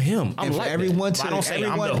 I'm him. I'm and like for everyone that. to,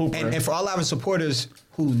 I'm the hooper. And for all our supporters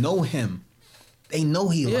who know him, they know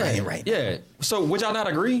he's lying right now. Yeah. So would y'all not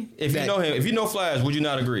agree? If you know him, if you know Flash, would you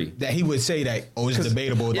not agree? That he would say that, it's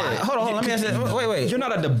debatable. Yeah. Hold on, let me ask you. Wait. You're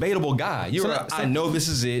not a debatable guy. I know this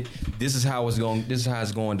is it. This is how it's going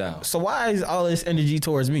down. So why is all this energy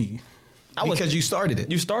towards me? Because you started it.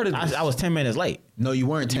 You started this. I was 10 minutes late. No, you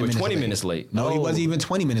weren't 10 minutes late. 20 minutes late. No, he wasn't even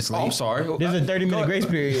 20 minutes late. Oh, I'm sorry. There's a 30-minute grace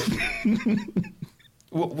period.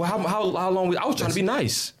 Well, how long? I was trying to be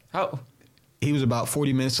nice. He was about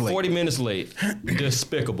 40 minutes late. 40 minutes late.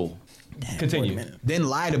 Despicable. Continue. Then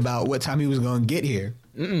lied about what time he was going to get here.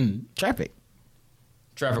 Traffic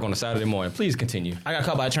on a Saturday morning. Please continue. I got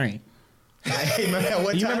caught by a train. Hey, man,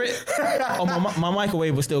 what you time? remember? Oh, my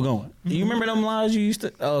microwave was still going. You remember them lies you used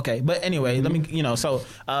to? Oh, okay, but anyway, let me. So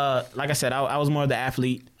like I said, I was more of the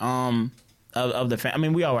athlete of the family. I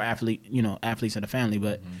mean, we all were athletes of the family,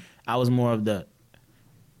 but I was more of the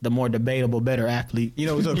more debatable, better athlete. You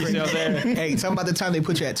know what's so crazy? Hey, tell me about the time they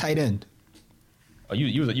put you at tight end. Oh,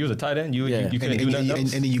 you was a tight end? You couldn't do nothing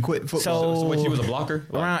else? And then you quit football. So what, you was a blocker?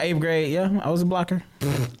 Around 8th grade, yeah, I was a blocker.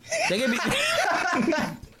 They gave me...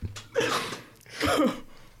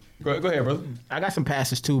 Go ahead, brother. I got some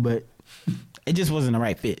passes too, but it just wasn't the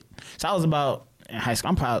right fit. So I was about in high school.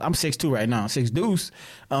 I'm 6'2" right now, 6 deuce.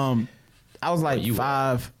 I was like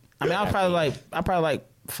 5. I mean, I was probably like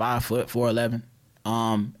 5 foot, 4'11".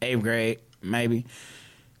 8th grade maybe.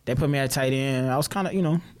 They put me at tight end. I was kind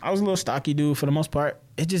of, I was a little stocky dude for the most part.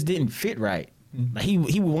 It just didn't fit right. Like he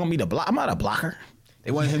would want me to block. I'm not a blocker.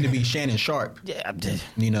 They wanted him to be Shannon Sharp. Yeah,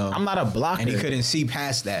 I'm not a blocker, and he couldn't see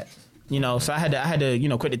past that. So I had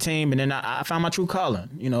to quit the team, and then I found my true calling.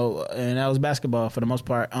 And that was basketball for the most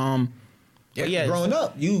part. Growing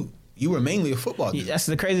up, you were mainly a football dude. That's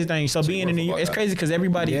the crazy thing. So being in New York, it's crazy because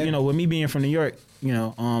everybody, with me being from New York,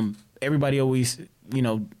 everybody always,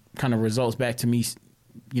 kind of results back to me,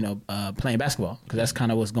 playing basketball because that's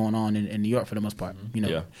kind of what's going on in New York for the most part.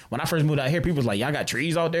 When I first moved out here, people was like, "Y'all got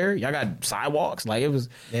trees out there? Y'all got sidewalks?" Like it was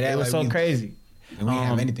so crazy. And we didn't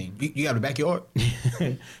have anything. You got a backyard?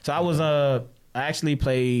 So I actually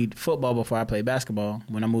played football before I played basketball.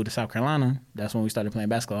 When I moved to South Carolina, that's when we started playing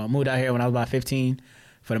basketball. I moved out here when I was about 15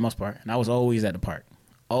 for the most part, and I was always at the park.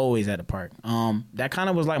 Always at the park. That kind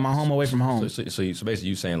of was like my home away from home. So basically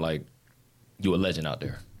you saying like you a legend out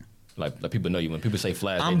there. Like people know you. When people say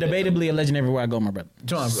Flash, I'm debatably a legend everywhere I go, my brother.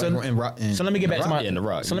 So let me get back to my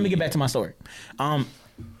let me get back to my story.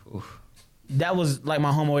 That was like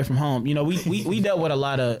my home away from home. We dealt with a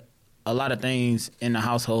lot of things in the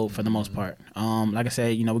household for the most part. Like I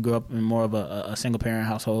said, we grew up in more of a single parent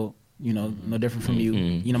household. No different from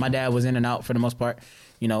you. My dad was in and out for the most part.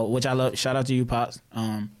 Which I love. Shout out to you, Pops.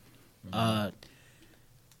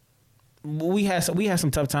 We had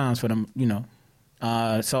some tough times for them.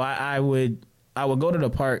 So I would go to the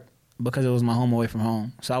park because it was my home away from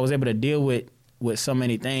home. So I was able to deal with so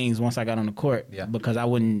many things once I got on the court because I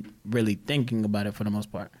wasn't really thinking about it for the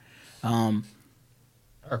most part. You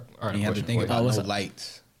have to think about the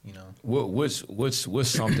lights. What's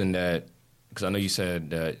something that, because I know you said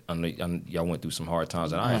that y'all went through some hard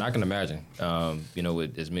times, and I can imagine.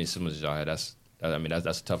 With as many siblings as y'all had, that's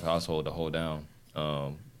a tough household to hold down.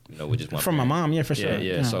 With just one from my mom, for sure.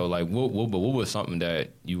 Yeah. So like, what was something that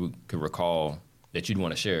you could recall that you'd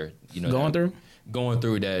want to share? Going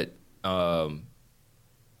through that.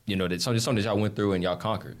 That something that y'all went through and y'all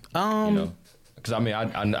conquered. Because I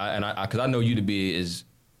know you to be is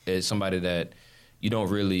somebody that you're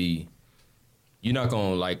not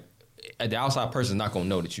gonna like. The outside person's not gonna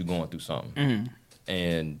know that you're going through something,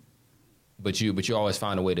 but you always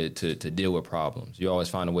find a way to deal with problems. You always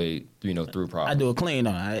find a way through problems. I do it clean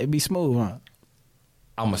on it. It'd be smooth, huh?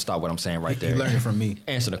 I'm gonna stop what I'm saying right there. You learning from me.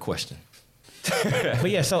 Answer the question. But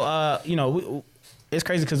yeah, so it's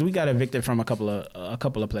crazy because we got evicted from a couple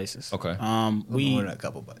of places. Okay. We more than a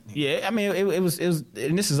couple, but yeah, I mean it was,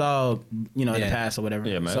 and this is all in the past or whatever.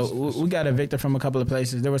 Yeah, man. So we got evicted from a couple of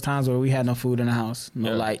places. There was times where we had no food in the house,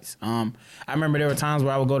 no lights. I remember there were times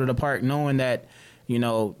where I would go to the park knowing that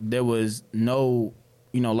there was no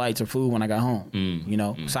lights or food when I got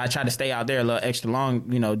home. So I tried to stay out there a little extra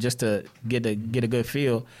long, just to get a good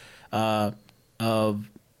feel of.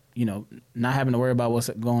 Not having to worry about what's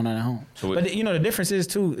going on at home. But the difference is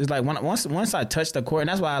too is like once I touch the court, and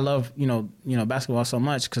that's why I love basketball so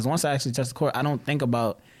much, because once I actually touch the court, I don't think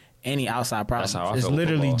about any outside problems. That's how I feel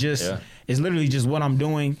it's literally just what I'm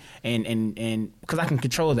doing, and because I can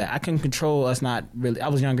control that. I can control us not really. I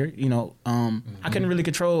was younger, I couldn't really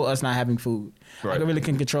control us not having food. Right. I really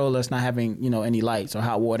couldn't control us not having any lights or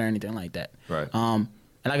hot water or anything like that. Right.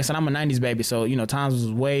 And like I said, I'm a 90s baby, so, times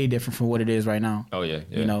was way different from what it is right now. Oh, yeah.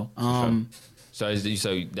 So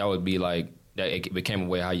that would be like, that it became a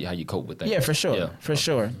way how you cope with that. Yeah, for sure. For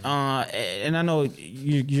sure. And I know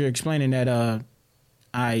you're explaining that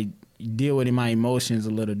I deal with my emotions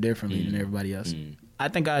a little differently than everybody else. I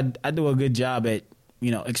think I do a good job at,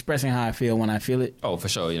 expressing how I feel when I feel it. Oh, for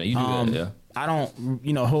sure. You do that, yeah. I don't,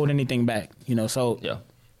 hold anything back, so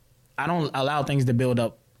I don't allow things to build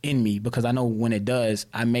up in me, because I know when it does,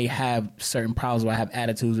 I may have certain problems where I have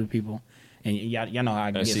attitudes with people, and y'all know how I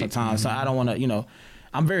get sometimes. So I don't want to,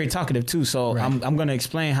 I'm very talkative too. So I'm going to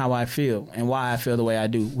explain how I feel and why I feel the way I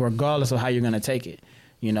do, regardless of how you're going to take it.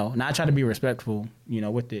 Now I try to be respectful,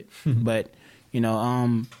 with it, but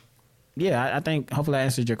I think hopefully I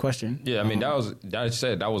answered your question. Yeah, I mean that was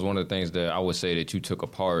one of the things that I would say that you took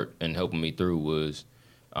apart and helping me through was,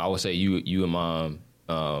 I would say you and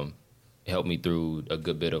Mom. Helped me through a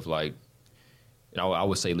good bit of like, I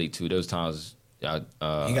would say League 2. Those times, you got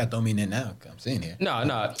to throw me in there now. I'm sitting here. No, it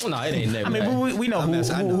ain't never. I mean, we know who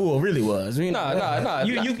it really was. You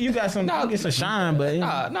got some. Get some shine, but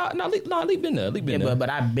Lee been there.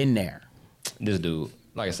 But I've been there. This dude,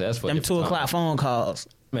 like I said, that's for them 2:00 phone calls.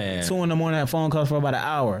 Man, 2 a.m. phone calls for about an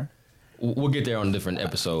hour. we'll get there on a different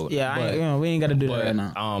episode. Yeah, we ain't got to do that right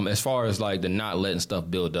now. As far as like the not letting stuff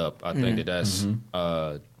build up, I think that's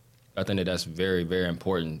I think that's very, very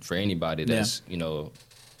important for anybody that's feel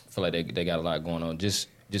like they got a lot going on. Just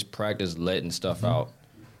practice letting stuff out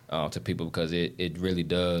to people, because it really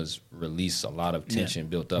does release a lot of tension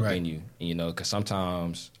built up in you. Because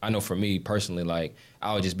sometimes I know for me personally, like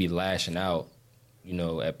I would just be lashing out,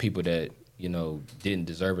 at people that didn't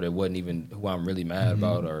deserve it. It wasn't even who I'm really mad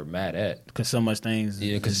about or mad at. Because so much things.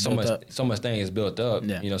 Yeah, because so much thing is built up.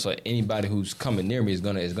 Yeah. So anybody who's coming near me is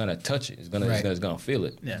gonna touch it. Is gonna feel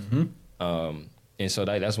it. Yeah. And so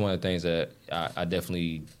that's one of the things that I'm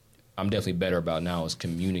definitely better about now is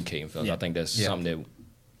communicating. I think that's something that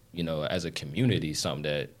as a community, something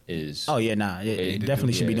that is. Oh yeah, it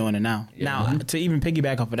definitely should be doing it now. Yeah. Now to even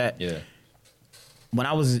piggyback off of that. Yeah. When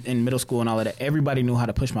I was in middle school and all of that, everybody knew how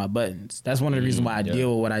to push my buttons. That's one of the reasons why I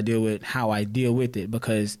deal with what I deal with, how I deal with it,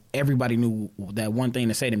 because everybody knew that one thing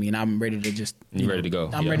to say to me, and I'm ready to just. You ready to go?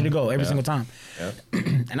 I'm ready to go every single time. Yeah.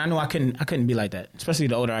 And I knew I couldn't be like that, especially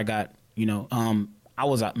the older I got. I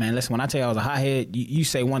was man. Listen, when I tell you I was a hothead, you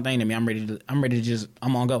say one thing to me, I'm ready to just.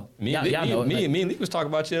 I'm on go. Me and Lee was talking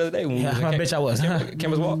about you the other day. When I bet I was. Kim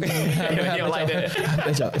was walking. I don't like that.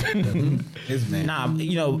 His man. Nah,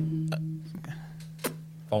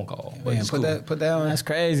 phone call. Man, put that on. That's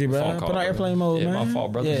crazy, bro. Phone call, put on airplane mode, man. My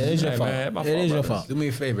fault, brother. Yeah, it is your fault. Man, it is your fault. Do me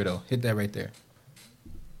a favor though. Hit that right there.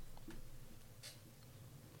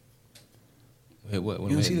 Hit what? You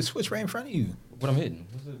don't see the switch right in front of you. What I'm hitting?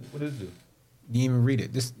 What does it do? You didn't even read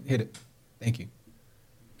it. Just hit it. Thank you.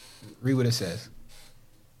 Read what it says.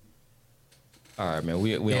 All right, man.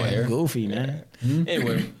 We on air. Goofy, man.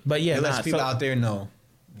 Anyway, but yeah, it lets people out there know.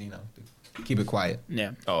 Keep it quiet.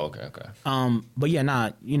 Yeah. Oh, okay. But yeah,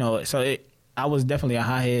 so I was definitely a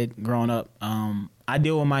hothead growing up. I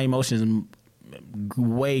deal with my emotions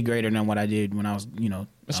way greater than what I did when I was,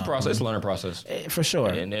 It's a process. It's a learning process. For sure.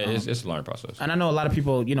 And it's a learning process. And I know a lot of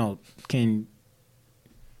people,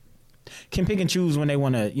 can pick and choose when they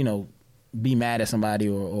want to, be mad at somebody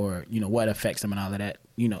or what affects them and all of that.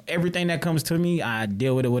 Everything that comes to me, I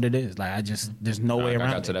deal with it what it is. Like there's no way around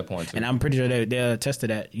it. I got to that point too. And I'm pretty sure they'll attest to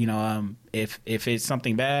that. If it's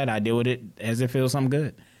something bad, I deal with it as if it was something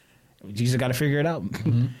good. You just got to figure it out.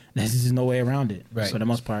 There's just no way around it. Right. For the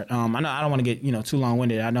most part. I know I don't want to get too long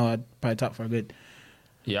winded. I know I'd probably talk for a good.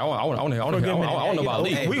 Yeah, I want to know about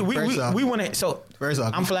Lee. We want to. So first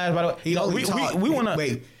off, I'm Flash. By the way, we want to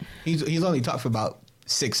wait. He's only talked for about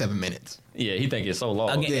 6-7 minutes. Yeah, he think it's so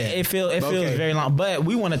long. Again, it feels very long. But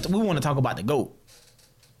we want to talk about the GOAT.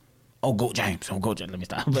 Oh, GOAT James. Let me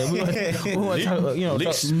stop. But we want to talk.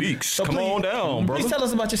 Leak speaks. So come on down, bro. Please tell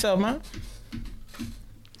us about yourself, man.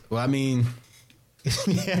 Well, I mean, but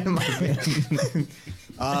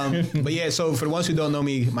yeah. So for the ones who don't know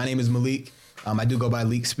me, my name is Malik. I do go by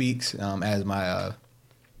Leak Speaks as my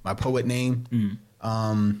poet name.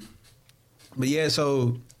 But yeah,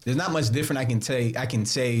 so there's not much different I can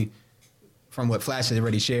say from what Flash has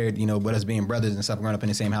already shared, with us being brothers and stuff, growing up in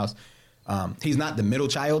the same house. He's not the middle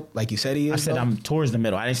child like you said he is. I said I'm towards the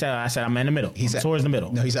middle. I said I'm in the middle. He said towards the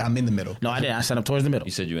middle. No, he said I'm in the middle. No, I didn't. I said I'm towards the middle.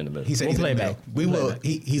 He said you're in the middle. He said we'll play in the back. We will.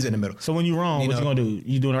 He's in the middle. So when you're wrong, what you gonna do?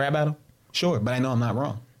 You doing a rap battle? Sure, but I know I'm not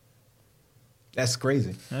wrong. That's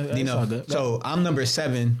crazy. That's all good. So I'm number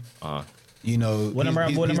 7. What he's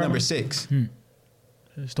number? number 6.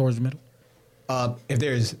 It's towards the middle. If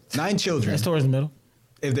there's 9 children, it's towards the middle.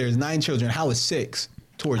 If there's 9 children, how is 6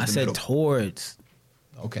 towards the middle? I said towards.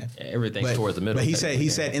 Okay. Yeah, everything's towards the middle. But he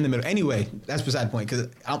said in the middle. Anyway, that's beside the point because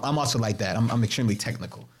I'm also like that. I'm extremely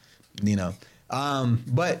technical,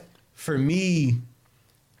 But for me,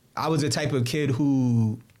 I was the type of kid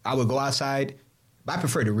who I would go outside, but I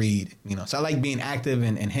prefer to read, So I like being active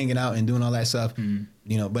and hanging out and doing all that stuff,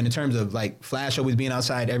 But in terms of like Flash always being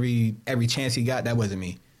outside every chance he got, that wasn't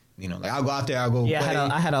me. Like I'll go out there, I'll go. Yeah, play,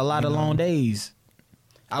 I had a lot of long days.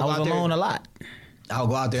 I was alone a lot. I'll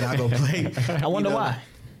go out there and I'll go play. I wonder why.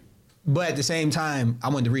 But at the same time, I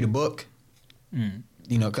wanted to read a book,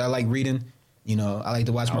 because I like reading. I like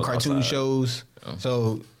to watch my cartoon shows. Oh.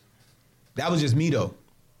 So that was just me, though.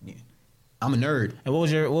 I'm a nerd. And what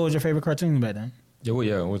was your favorite cartoon back then?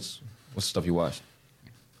 Yeah, what's the stuff you watched?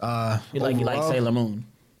 You like Sailor Moon.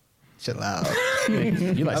 Shut loud.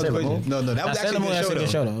 You like Sailor Moon? No, that was actually a good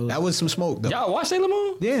show, though. That was some smoke, though. Y'all watch Sailor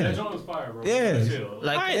Moon? Yeah. That joint was fire, bro. Yeah.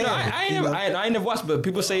 I ain't never watched, but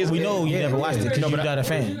people say it's we know you never watched it because you're not a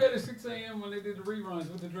fan. You got at 6 a.m. when they did the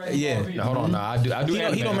reruns with the Dragon Yeah. Ball Z. Hold on, I do.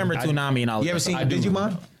 He don't remember Toonami and all that. You ever seen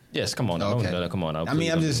Digimon? Yes, come on. Okay. Come on. I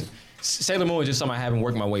mean, I'm just... Sailor Moon is just something I haven't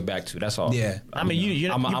worked my way back to. That's all. Yeah. I mean, you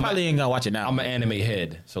probably ain't gonna watch it now. I'm an anime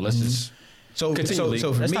head, so let's just... So for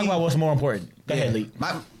let's me, talk about what's more important. Go ahead, Lee.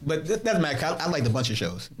 But that doesn't matter. I liked a bunch of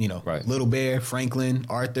shows. You know, right. Little Bear, Franklin,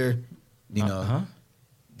 Arthur. You know,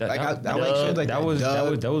 I like shows like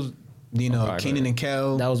that. That was. You know, Kenan and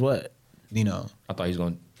Kel. That was what? You know, I thought he was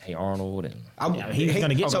going. Hey Arnold, and he was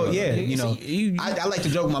gonna get. So you know, I like to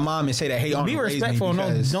joke with my mom and say that Hey Arnold. Be respectful.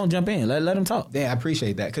 Don't jump in. Let him talk. Yeah, I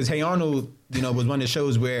appreciate that because Hey Arnold, you know, was one of the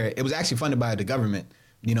shows where it was actually funded by the government.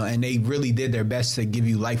 You know, and they really did their best to give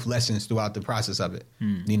you life lessons throughout the process of it.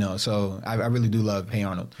 You know, so I really do love Hey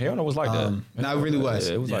Arnold. Hey Arnold was like that. No, it really was.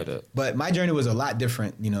 Yeah, it was like that. But my journey was a lot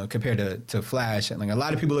different, you know, compared to Flash. Like a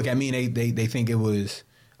lot of people look at me and they think it was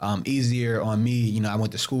easier on me. You know, I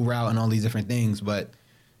went the school route and all these different things, but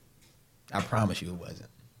I promise you it wasn't.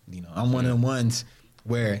 You know, I'm one of the ones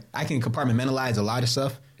where I can compartmentalize a lot of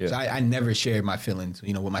stuff. Yeah. So I never shared my feelings,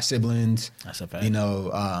 you know, with my siblings. That's a fact. You know,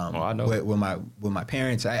 I know. With my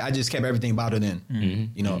parents. I just kept everything bottled in.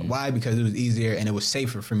 Mm-hmm. You know, why? Because it was easier and it was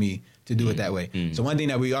safer for me to do it that way. So one thing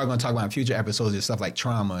that we are going to talk about in future episodes is stuff like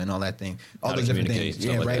trauma and all that thing. All those different things.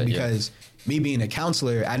 Yeah, right? Because me being a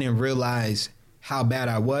counselor, I didn't realize how bad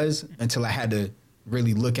I was until I had to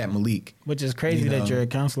really look at Malik. Which is crazy that you're a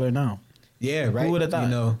counselor now. Yeah, right. Who would have thought? You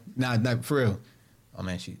know, not for real. Oh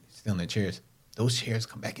man, she's still in the chairs. Those chairs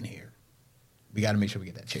come back in here. We got to make sure we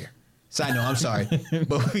get that chair. Side note, I'm sorry,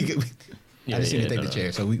 but I just need to take the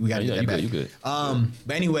chair, so we got to get that back. You good?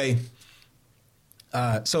 But anyway,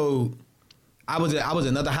 so I was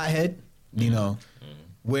another hothead, you know,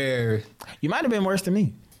 where you might have been worse than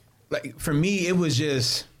me. Like for me, it was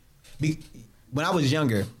just when I was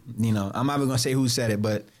younger. You know, I'm not even gonna say who said it,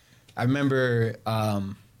 but I remember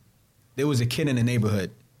there was a kid in the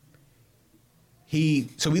neighborhood.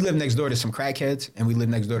 So we lived next door to some crackheads, and we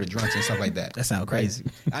lived next door to drunks and stuff like that. That sounds crazy.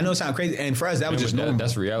 I know it sounds crazy, and for us that was just normal.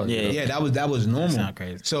 That's reality. Yeah, that was normal. That sounds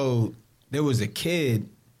crazy. So there was a kid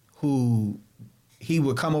who he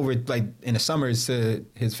would come over like in the summers to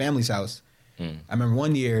his family's house. I remember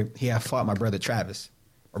one year he had fought my brother Travis.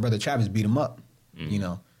 My brother Travis beat him up. You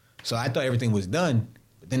know, so I thought everything was done,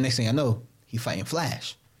 but then next thing I know, he fighting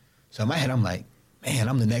Flash. So in my head, I'm like, man,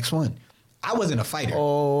 I'm the next one. I wasn't a fighter.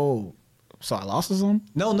 Oh. So I lost to something?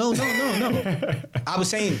 No. I was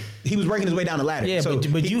saying he was working his way down the ladder. Yeah, so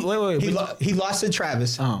but he lost to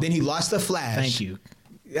Travis. Then he lost to Flash. Thank you.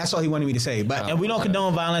 That's all he wanted me to say. But and we don't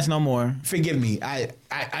condone violence no more. Forgive me. I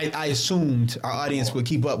assumed our audience would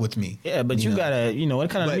keep up with me. Yeah, but you gotta, you know, what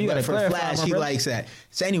kind of you gotta for clarify. Flash, he likes that.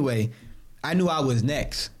 So anyway, I knew I was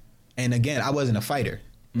next, and again, I wasn't a fighter.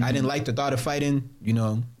 I didn't like the thought of fighting. You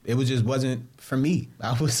know, it wasn't for me.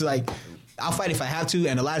 I was like, I'll fight if I have to,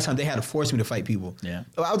 and a lot of times they had to force me to fight people. Yeah.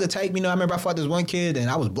 So I was the type, you know, I remember I fought this one kid, and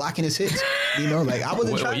I was blocking his hits. You know, like I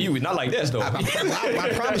wasn't trying. You was not like this though. I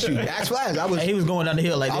promise you, ask Flash. He was going down the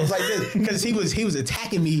hill like this. I was like this because he was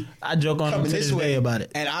attacking me. I joke on him to this day about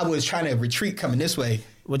it, and I was trying to retreat coming this way,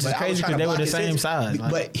 which is crazy because they were the same size.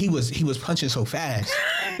 But he was punching so fast,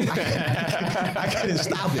 I couldn't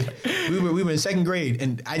stop it. We were in second grade,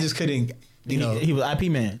 and I just couldn't. You know, he was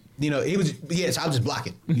IP man. You know, he was. Yes, I was just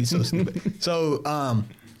blocking. He's so stupid. So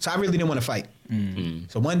I really didn't want to fight. Mm-hmm.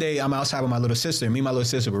 So one day I'm outside with my little sister. Me and my little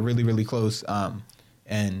sister were really, really close.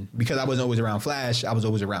 And because I wasn't always around Flash, I was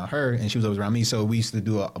always around her, and she was always around me. So we used to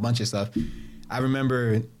do a bunch of stuff. I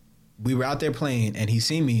remember we were out there playing, and he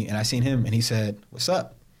seen me, and I seen him, and he said, "What's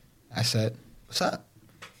up?" I said, "What's up?"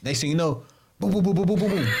 Next thing you know, boom, boom, boom, boom, boom, boom,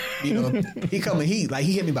 boom. You know,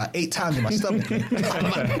 he hit me about 8 times in my stomach.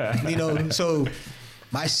 You know, so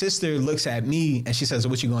my sister looks at me and she says, "So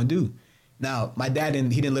what you gonna do?" Now, my dad he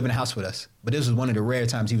didn't live in the house with us, but this was one of the rare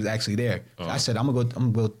times he was actually there. So I said, I'm gonna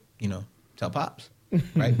go, you know, tell Pops,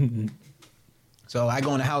 right? So I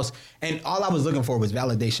go in the house, and all I was looking for was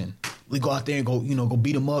validation. We go out there and go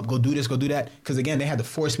beat him up, go do this, go do that. Because again, they had to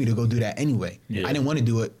force me to go do that anyway. Yeah. I didn't want to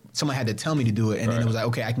do it. Someone had to tell me to do it, and then it was like,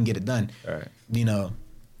 okay, I can get it done. Right. You know,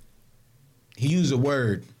 he used a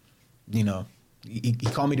word. You know, he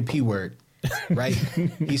called me the P word, right?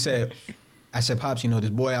 I said, "Pops, you know, this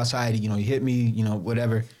boy outside, you know, he hit me, you know,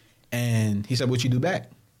 whatever." And he said, "What you do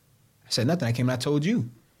back?" I said, "Nothing. I came and I told you."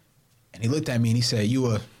 And he looked at me and he said, "You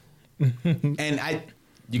a..." And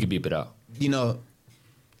you could beep it out. You know,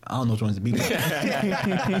 I don't know which one's to beep it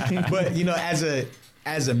out. But, you know,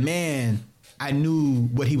 as a man, I knew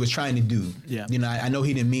what he was trying to do. Yeah. You know, I know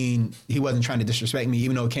he wasn't trying to disrespect me,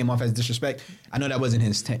 even though it came off as disrespect. I know that wasn't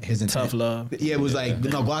his intent. Tough love. Yeah, it was like,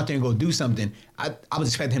 no, go out there and go do something. I was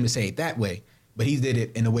expecting him to say it that way, but he did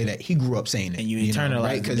it in a way that he grew up saying it. And you internalized,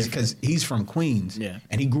 right? Because he's from Queens. Yeah.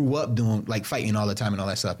 And he grew up doing, like, fighting all the time and all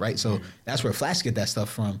that stuff, right? So that's where Flash get that stuff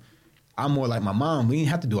from. I'm more like my mom. We didn't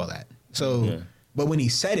have to do all that. So, but when he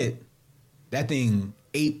said it, that thing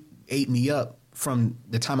ate ate me up from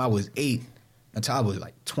the time I was 8 until I was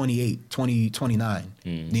like 28, 29.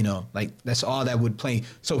 You know, like that's all that would play.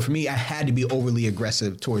 So for me, I had to be overly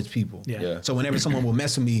aggressive towards people. Yeah. So whenever someone will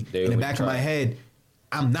mess with me, in the back of my head,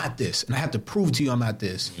 I'm not this, and I have to prove to you I'm not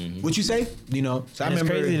this. What you say? You know, so and I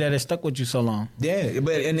remember it's crazy that it stuck with you so long. Yeah,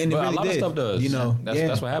 but it really a lot did. of stuff does. You know,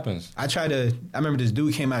 that's what happens. I remember this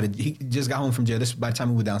dude came out. He just got home from jail. This was by the time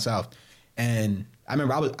we went down south, and I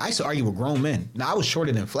remember I used to argue with grown men. Now I was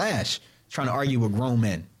shorter than Flash, trying to argue with grown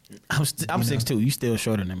men. I'm 6'2". You still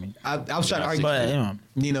shorter than me. I was trying to argue, but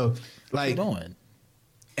you know, like. What you doing?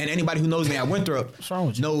 And anybody who knows me at Winthrop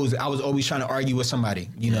knows I was always trying to argue with somebody.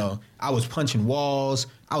 You know, I was punching walls,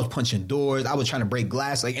 I was punching doors, I was trying to break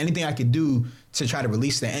glass, like anything I could do to try to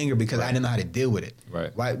release the anger because I didn't know how to deal with it.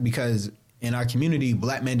 Right. Why? Because in our community,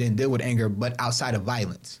 black men didn't deal with anger, but outside of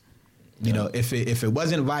violence. You know, if it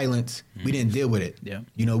wasn't violence, we didn't deal with it. Yeah.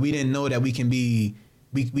 You know, we didn't know that we can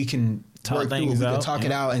talk work through it. We can talk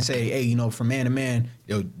it out and say, hey, you know, from man to man,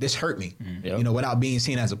 yo, this hurt me. You know, without being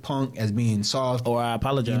seen as a punk, as being soft. Or I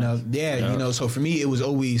apologize. You know, you know, so for me, it was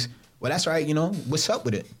always, well, that's right, you know, what's up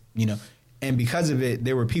with it? You know, and because of it,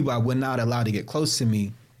 there were people I would not allow to get close to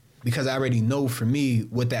me because I already know for me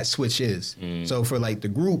what that switch is. So for like the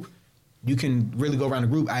group, you can really go around the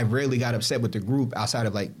group. I rarely got upset with the group outside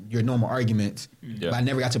of like your normal arguments. But I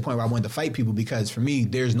never got to the point where I wanted to fight people because for me,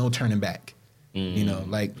 there's no turning back. You know,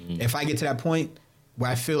 like if I get to that point where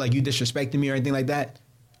I feel like you disrespecting me or anything like that,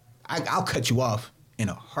 I'll cut you off in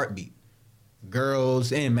a heartbeat.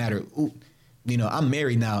 Girls, it didn't matter. Ooh, you know, I'm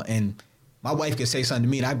married now, and my wife could say something to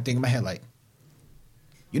me, and I think in my head like,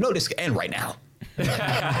 you know, this could end right now.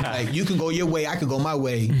 Like you can go your way, I could go my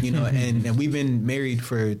way. You know, and we've been married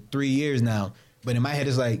for 3 years now, but in my head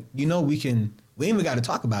it's like, you know, we ain't even got to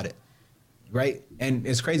talk about it, right? And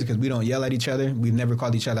it's crazy because we don't yell at each other. We've never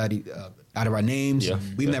called each other out of our names.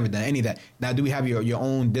 We've never done any of that. Now, do we have your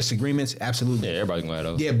own disagreements? Absolutely. Yeah, everybody can have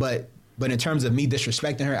those. Yeah, but in terms of me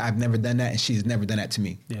disrespecting her, I've never done that, and she's never done that to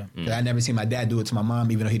me. Yeah. I never seen my dad do it to my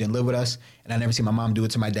mom, even though he didn't live with us, and I never seen my mom do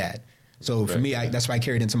it to my dad. So for me, that's why I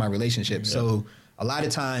carried into my relationship. So a lot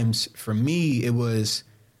of times for me, it was,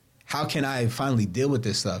 how can I finally deal with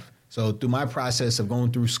this stuff? So through my process of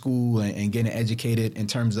going through school and getting educated in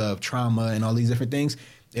terms of trauma and all these different things,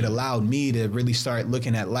 it allowed me to really start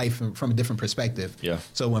looking at life from a different perspective. Yeah.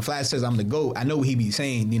 So when Flash says I'm the GOAT, I know what he be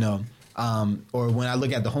saying, you know, or when I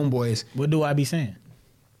look at the homeboys. What do I be saying?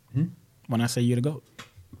 When I say you're the GOAT?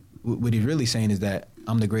 What he's really saying is that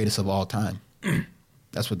I'm the greatest of all time.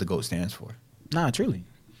 That's what the GOAT stands for. Nah, truly.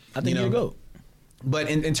 I think you're the GOAT. But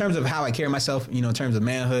in terms of how I carry myself, you know, in terms of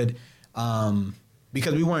manhood,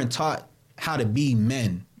 because we weren't taught how to be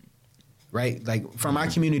men, right? Like from our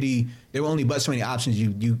community, there were only but so many options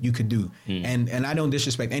you could do. And I don't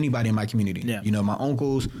disrespect anybody in my community. Yeah. You know, my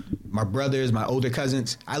uncles, my brothers, my older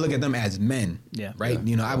cousins, I look at them as men, right? Yeah.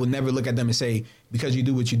 You know, I would never look at them and say, because you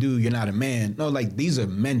do what you do, you're not a man. No, like these are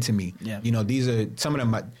men to me. Yeah. You know, these are some of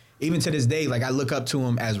them, even to this day, like I look up to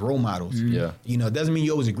them as role models. Yeah. You know, it doesn't mean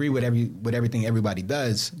you always agree with everything everybody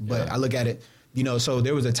does, but I look at it, you know, so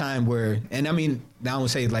there was a time where, and I mean, I don't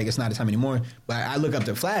say like it's not a time anymore, but I look up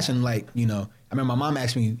to Flash and like, you know, I remember my mom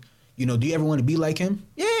asked me, you know, do you ever want to be like him?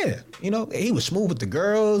 Yeah. You know, he was smooth with the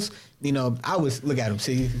girls. You know, I was, look at him,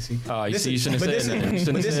 see. Oh, you see, you shouldn't have said that.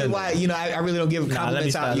 But this is why, you know, I really don't give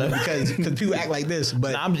compliments out, you know, because people act like this.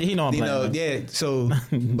 But, he know I'm you know, playing. yeah, so,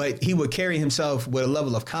 but he would carry himself with a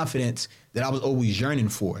level of confidence that I was always yearning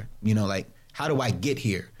for, you know, like, how do I get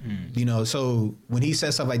here? You know, so when he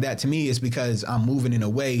says stuff like that to me, it's because I'm moving in a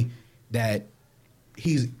way that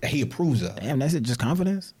he approves of. Damn, that's it, just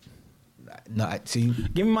confidence? No, see,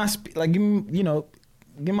 give me my give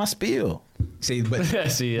me my spiel. See, but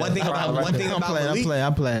one thing about Malik,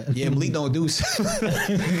 I'm playing. Yeah, Malik don't do stuff.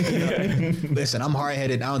 You know, listen, I'm hard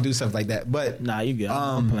headed. I don't do stuff like that. But nah, you good.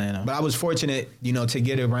 I'm playing. But I was fortunate, you know, to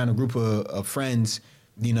get around a group of friends,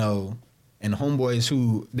 you know, and homeboys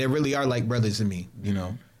who they really are like brothers to me. You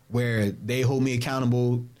know, where they hold me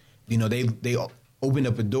accountable. You know, they opened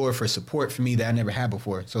up a door for support for me that I never had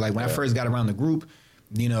before. So like when I first got around the group,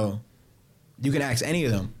 you know, you can ask any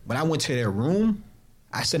of them. When I went to their room,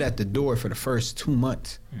 I stood at the door for the first 2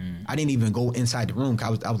 months. I didn't even go inside the room.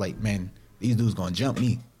 I was like, man, these dudes gonna jump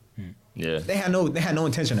me. Yeah, they had no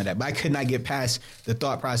intention of that. But I could not get past the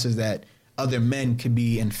thought process that other men could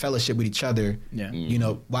be in fellowship with each other. Yeah, you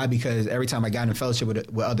know why? Because every time I got in fellowship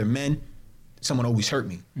with other men, someone always hurt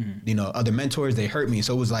me. You know, other mentors, they hurt me.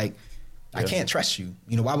 So it was like, I can't trust you.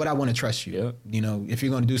 You know, why would I want to trust you? Yeah. You know, if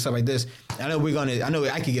you're going to do stuff like this, I know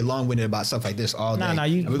I could get long-winded about stuff like this all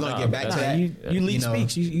day. We're going to get back to that. You lead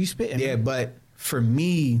speaks. You spit. Yeah, but for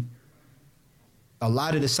me, a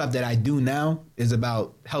lot of the stuff that I do now is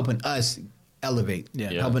about helping us elevate,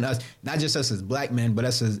 helping us, not just us as black men, but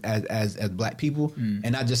us as black people,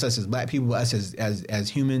 and not just us as black people, but us as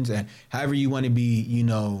humans, and however you want to be, you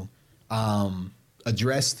know,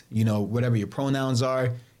 addressed, you know, whatever your pronouns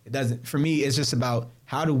are. It doesn't, for me, it's just about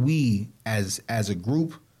how do we as a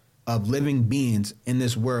group of living beings in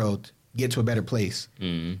this world get to a better place.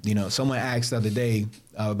 You know, someone asked the other day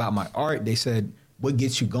about my art. They said, what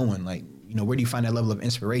gets you going? Like, you know, where do you find that level of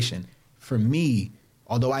inspiration? For me,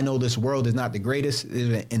 although I know this world is not the greatest,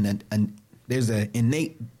 there's an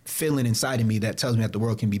innate feeling inside of me that tells me that the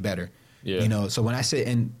world can be better. You know, so when I sit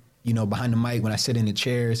in, you know, behind the mic, when I sit in the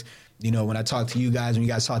chairs, you know, when I talk to you guys, when you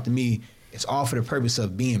guys talk to me, it's all for the purpose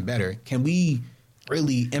of being better. Can we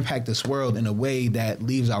really impact this world in a way that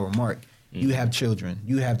leaves our mark? You have children,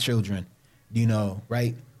 you know,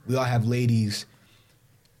 right? We all have ladies.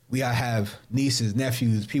 We all have nieces,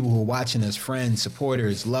 nephews, people who are watching us, friends,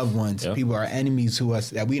 supporters, loved ones, people are enemies to us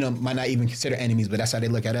that we might not even consider enemies, but that's how they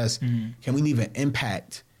look at us. Can we leave an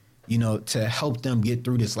impact, you know, to help them get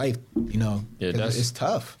through this life, you know? It's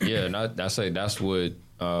tough. Yeah, and I say that's what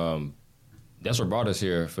brought us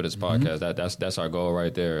here for this podcast. That's our goal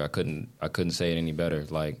right there. I couldn't say it any better.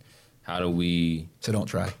 Like, how do we? So don't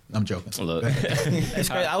try. I'm joking. Look, it's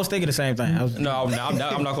crazy. I was thinking the same thing. I'm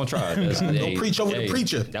not gonna try. Don't preach over the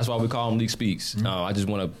preacher. That's why we call him Leak Speaks. I just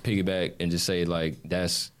want to piggyback and just say like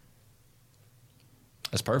that's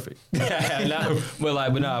perfect. But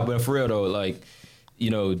for real though, like, you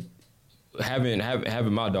know, having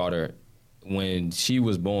my daughter when she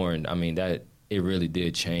was born, I mean that it really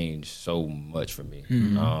did change so much for me.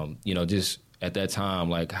 You know, just at that time,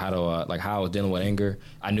 like how I was dealing with anger,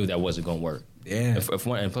 I knew that wasn't gonna work. Yeah. And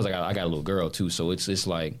plus, I got a little girl too, so it's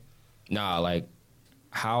like, nah, like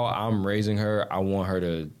how I'm raising her, I want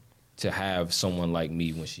her to have someone like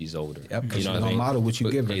me when she's older. Yep. You know what I mean? Model what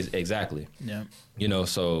you give her. Exactly. Yeah. You know,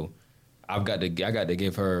 so I got to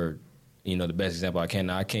give her, you know, the best example I can.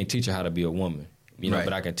 Now, I can't teach her how to be a woman. You know,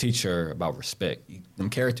 but I can teach her about respect.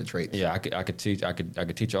 Them character traits. Yeah, I could teach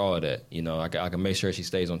her all of that. You know, I can make sure she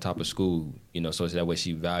stays on top of school. You know, so that way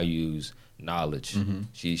she values knowledge.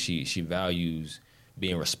 She values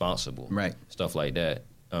being responsible. Right. Stuff like that.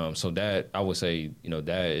 So that I would say, you know,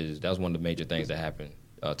 that's one of the major things that happened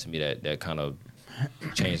to me that kind of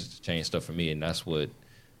changed stuff for me, and that's what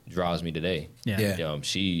drives me today. Yeah.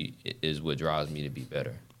 She is what drives me to be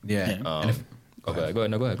better. Yeah. Go ahead.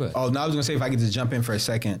 No, go ahead. Oh, no, I was going to say, if I could just jump in for a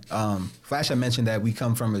second. Flash, I mentioned that we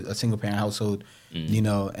come from a single-parent household, you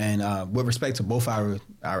know, and with respect to both our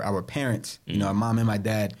parents, you know, our mom and my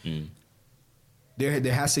dad, we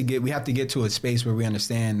have to get to a space where we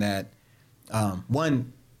understand that,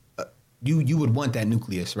 you would want that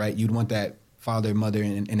nucleus, right? You'd want that father, mother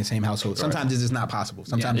in the same household. Sometimes it's just not possible.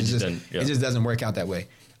 Sometimes it just doesn't work out that way.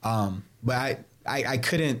 But I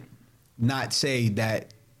couldn't not say that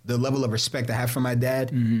the level of respect I have for my dad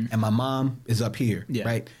and my mom is up here,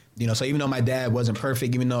 right? You know, so even though my dad wasn't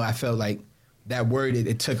perfect, even though I felt like that word,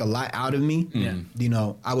 it took a lot out of me, you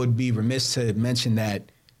know, I would be remiss to mention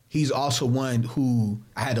that he's also one who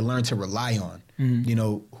I had to learn to rely on, you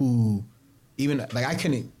know, who even, like I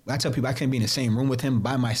tell people I couldn't be in the same room with him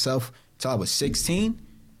by myself until I was 16.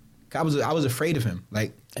 I was afraid of him.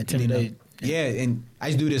 Like, intimidated. You know, and I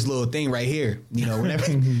just do this little thing right here, you know,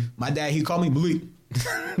 whenever my dad, he called me Bleak.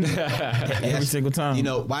 Every single time. You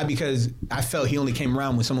know why? Because I felt he only came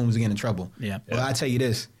around when someone was getting in trouble. Well, I tell you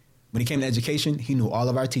this: when he came to education, he knew all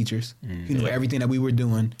of our teachers. He knew everything that we were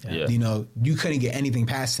doing. You know, you couldn't get anything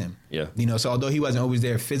past him. You know, so although he wasn't always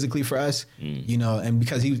there physically for us, you know, and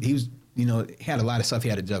because he was, you know, he had a lot of stuff he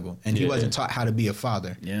had to juggle, and he wasn't taught how to be a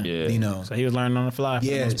father. You know, so he was learning on the fly.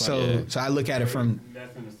 So I look at it from.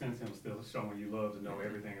 That's in a sense him still showing you love to know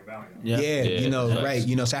everything about him. You know, right.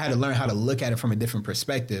 You know, so I had to learn how to look at it from a different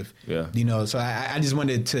perspective. You know, so I just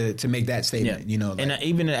wanted to make that statement, you know. Like, and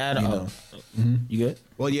even to add on, you good?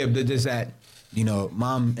 Well, yeah, but there's that, you know,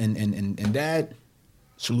 mom and dad,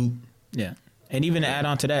 salute. Yeah. And even to add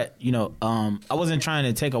on to that, you know, I wasn't trying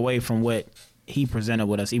to take away from what he presented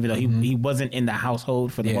with us, even though he wasn't in the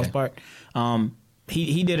household for the most part.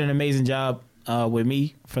 He did an amazing job with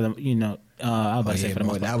me for the, you know, I was about to say for the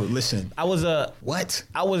most part. Listen, I was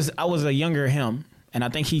a younger him, and I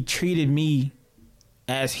think he treated me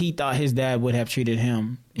as he thought his dad would have treated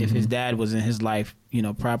him if his dad was in his life, you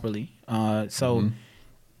know, properly. When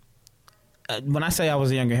I say I was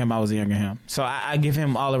a younger him, I was a younger him. So I give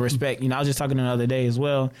him all the respect. You know, I was just talking the other day as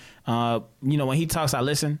well. You know, when he talks, I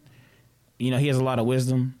listen. You know, he has a lot of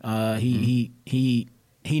wisdom. He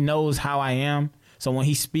knows how I am. So when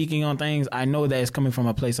he's speaking on things, I know that it's coming from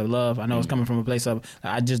a place of love. I know it's coming from a place of,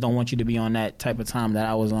 I just don't want you to be on that type of time that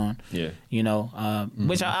I was on. Yeah. You know,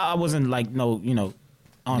 which I wasn't like,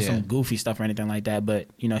 on some goofy stuff or anything like that, but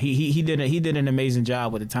he did an amazing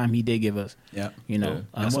job with the time he did give us. Yeah,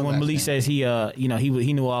 so when Malik says he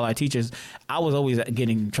knew all our teachers, I was always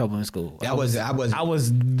getting in trouble in school. I was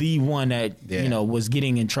the one that was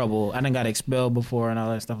getting in trouble. I done got expelled before and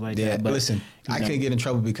all that stuff like that. But listen, I couldn't get in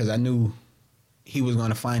trouble because I knew he was going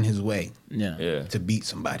to find his way. To beat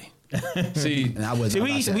somebody. See, and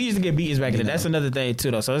we used to get beatings back then. That's another thing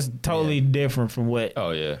too, though. So it's totally different from what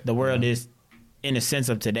the world is. In the sense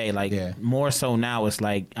of today, more so now, it's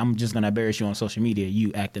like I'm just gonna embarrass you on social media.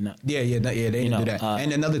 You acting up. They didn't do that.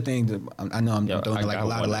 And another thing, that I know I'm throwing a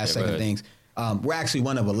lot of last second things. We're actually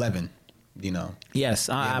one of 11. Yes,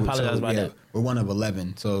 I apologize about that. We're one of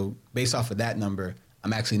 11. So based off of that number,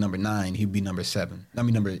 I'm actually number 9. He'd be number 7. I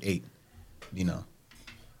mean number 8.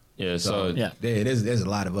 Yeah. So there's a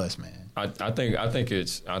lot of us, man. I think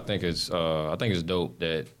it's dope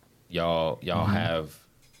that y'all have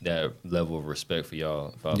that level of respect for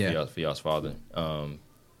y'all for y'all's father.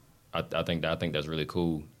 I think that's really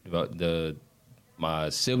cool. My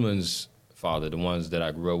siblings' father, the ones that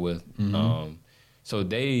I grew up with, so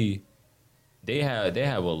they have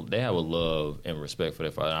a love and respect for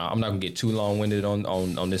their father. I'm not gonna get too long winded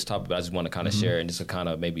on this topic, but I just want to kind of share it and just to kind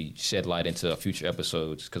of maybe shed light into future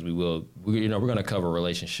episodes because we're gonna cover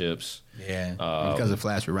relationships. Yeah, because of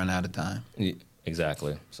Flash, we run out of time. Yeah.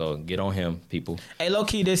 Exactly. So get on him, people. Hey, low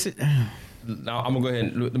key, this. Now I'm gonna go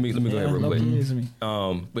ahead. Let me go ahead real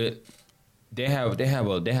quick. But they have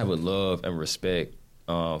a love and respect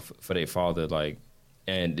for their father,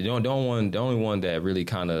 and the only one that really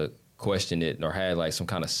kind of questioned it or had like some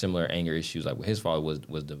kind of similar anger issues like with his father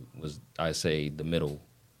was I say the middle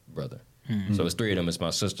brother. So it's 3 of them. It's my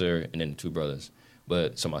sister and then the 2 brothers.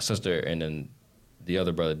 But so my sister and then the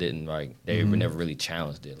other brother didn't they were never really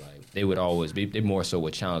challenged it. They would always be. They more so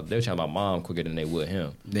would challenge. They would challenge my mom quicker than they would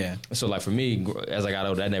him. Yeah. So for me, as I got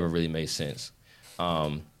older, that never really made sense.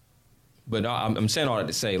 But I'm saying all that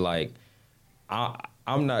to say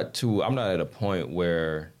I'm not at a point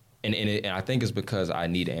where and I think it's because I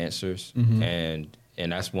need answers and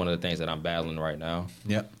that's one of the things that I'm battling right now.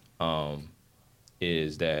 Yep.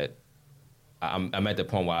 Is that I'm at the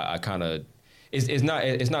point where I kind of it's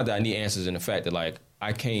not that I need answers in the fact that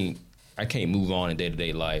I can't move on in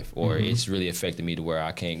day-to-day life or it's really affecting me to where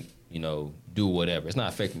I can't, do whatever. It's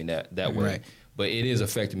not affecting me that way. Right. But it is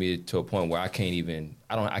affecting me to a point where I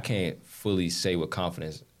can't fully say with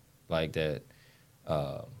confidence that,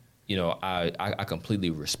 I completely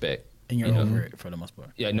respect. And you're over it for the most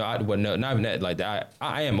part. Yeah, not even that.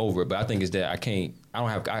 I am over it, but I think it's that I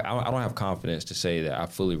don't have confidence to say that I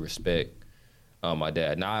fully respect my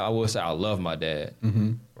dad. Now I will say I love my dad,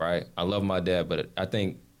 right? I love my dad, but I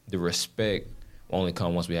think the respect will only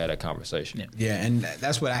come once we had that conversation. Yeah, and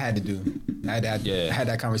that's what I had to do. I had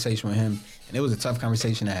that conversation with him, and it was a tough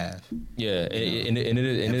conversation to have. Yeah,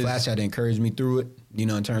 and Flash had to encourage me through it.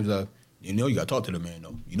 In terms of you got to talk to the man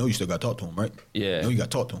though. You still got to talk to him, right? Yeah, you got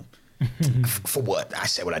to talk to him. For what? I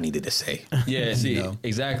said what I needed to say. Yeah, see,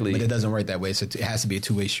 exactly. But it doesn't work that way. So it has to be a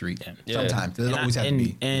two-way street. Yeah. Sometimes it doesn't always have to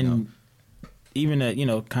be. And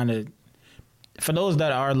even kind of for those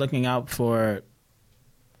that are looking out for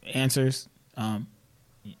answers,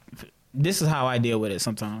 this is how I deal with it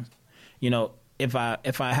sometimes. If I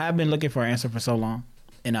have been looking for an answer for so long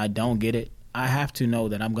and I don't get it, I have to know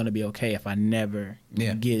that I'm going to be okay if I never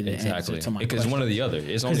get an answer to my question. Because one or the other.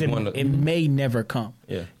 It's only one. It may never come.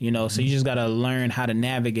 Yeah. So you just got to learn how to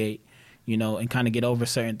navigate, and kind of get over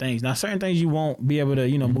certain things. Now, certain things you won't be able to,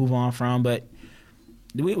 move on from, but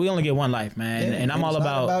we only get one life, man. And I'm all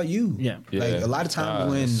about you. Yeah. A lot of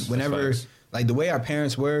times whenever the way our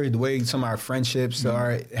parents were, the way some of our friendships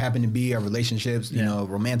happen to be, our relationships,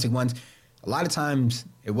 romantic ones, a lot of times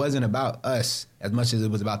it wasn't about us as much as it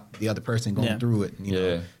was about the other person going through it.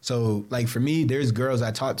 Know? So for me, there's girls I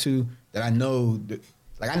talk to that I know,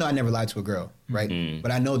 I know I never lied to a girl, right? Mm. But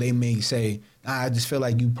I know they may say, I just feel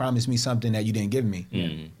like you promised me something that you didn't give me.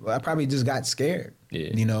 Mm. Well, I probably just got scared. Yeah.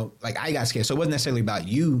 I got scared. So it wasn't necessarily about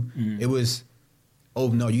you. Mm. It was, oh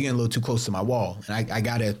no, you're getting a little too close to my wall, and I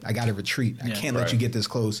gotta retreat. I can't let you get this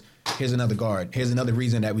close. Here's another guard. Here's another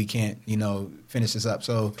reason that we can't, finish this up.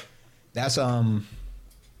 So that's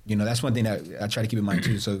that's one thing that I try to keep in mind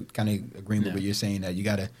too. So kind of agreeing with what you're saying, that you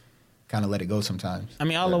gotta kind of let it go sometimes. I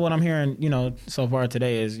mean, all of what I'm hearing, so far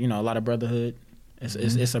today is, a lot of brotherhood.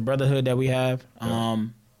 It's a brotherhood that we have.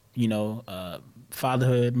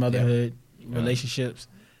 Fatherhood, motherhood, relationships.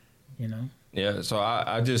 Yeah. So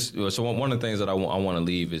I just one of the things that I want to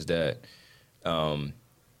leave is that when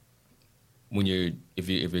if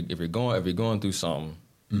you're going through something,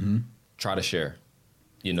 try to share,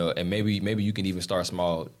 and maybe you can even start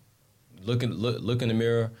small. Look in the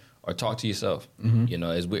mirror or talk to yourself.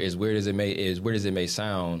 As weird as it may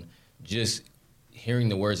sound, just hearing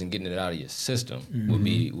the words and getting it out of your system would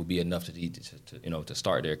be enough to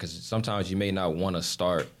start there. Because sometimes you may not want to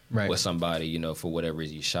start with somebody, for whatever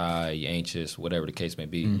reason, you're shy, you're anxious, whatever the case may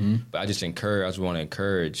be. But I just want to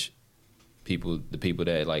encourage the people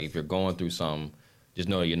that, like, if you're going through something, just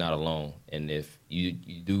know you're not alone. And if you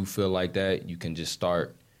do feel like that, you can just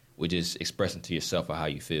start with just expressing to yourself how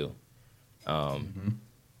you feel.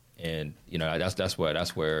 And that's what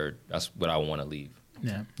I want to leave.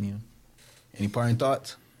 Yeah. Any parting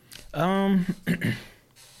thoughts?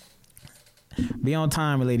 Be on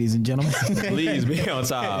time, ladies and gentlemen. Please be on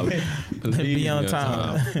time. Be on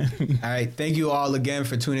time. All right. Thank you all again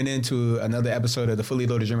for tuning in to another episode of the Fully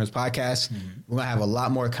Loaded Dreamerz podcast. We're going to have a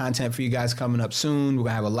lot more content for you guys coming up soon. We're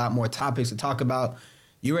going to have a lot more topics to talk about.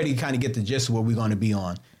 You already kind of get the gist of what we're going to be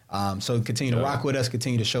on. So continue to rock with us.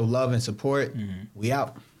 Continue to show love and support. We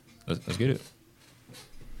out. Let's get it.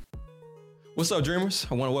 What's up, Dreamers?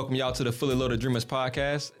 I want to welcome y'all to the Fully Loaded Dreamers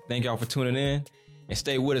podcast. Thank y'all for tuning in and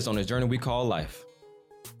stay with us on this journey we call life.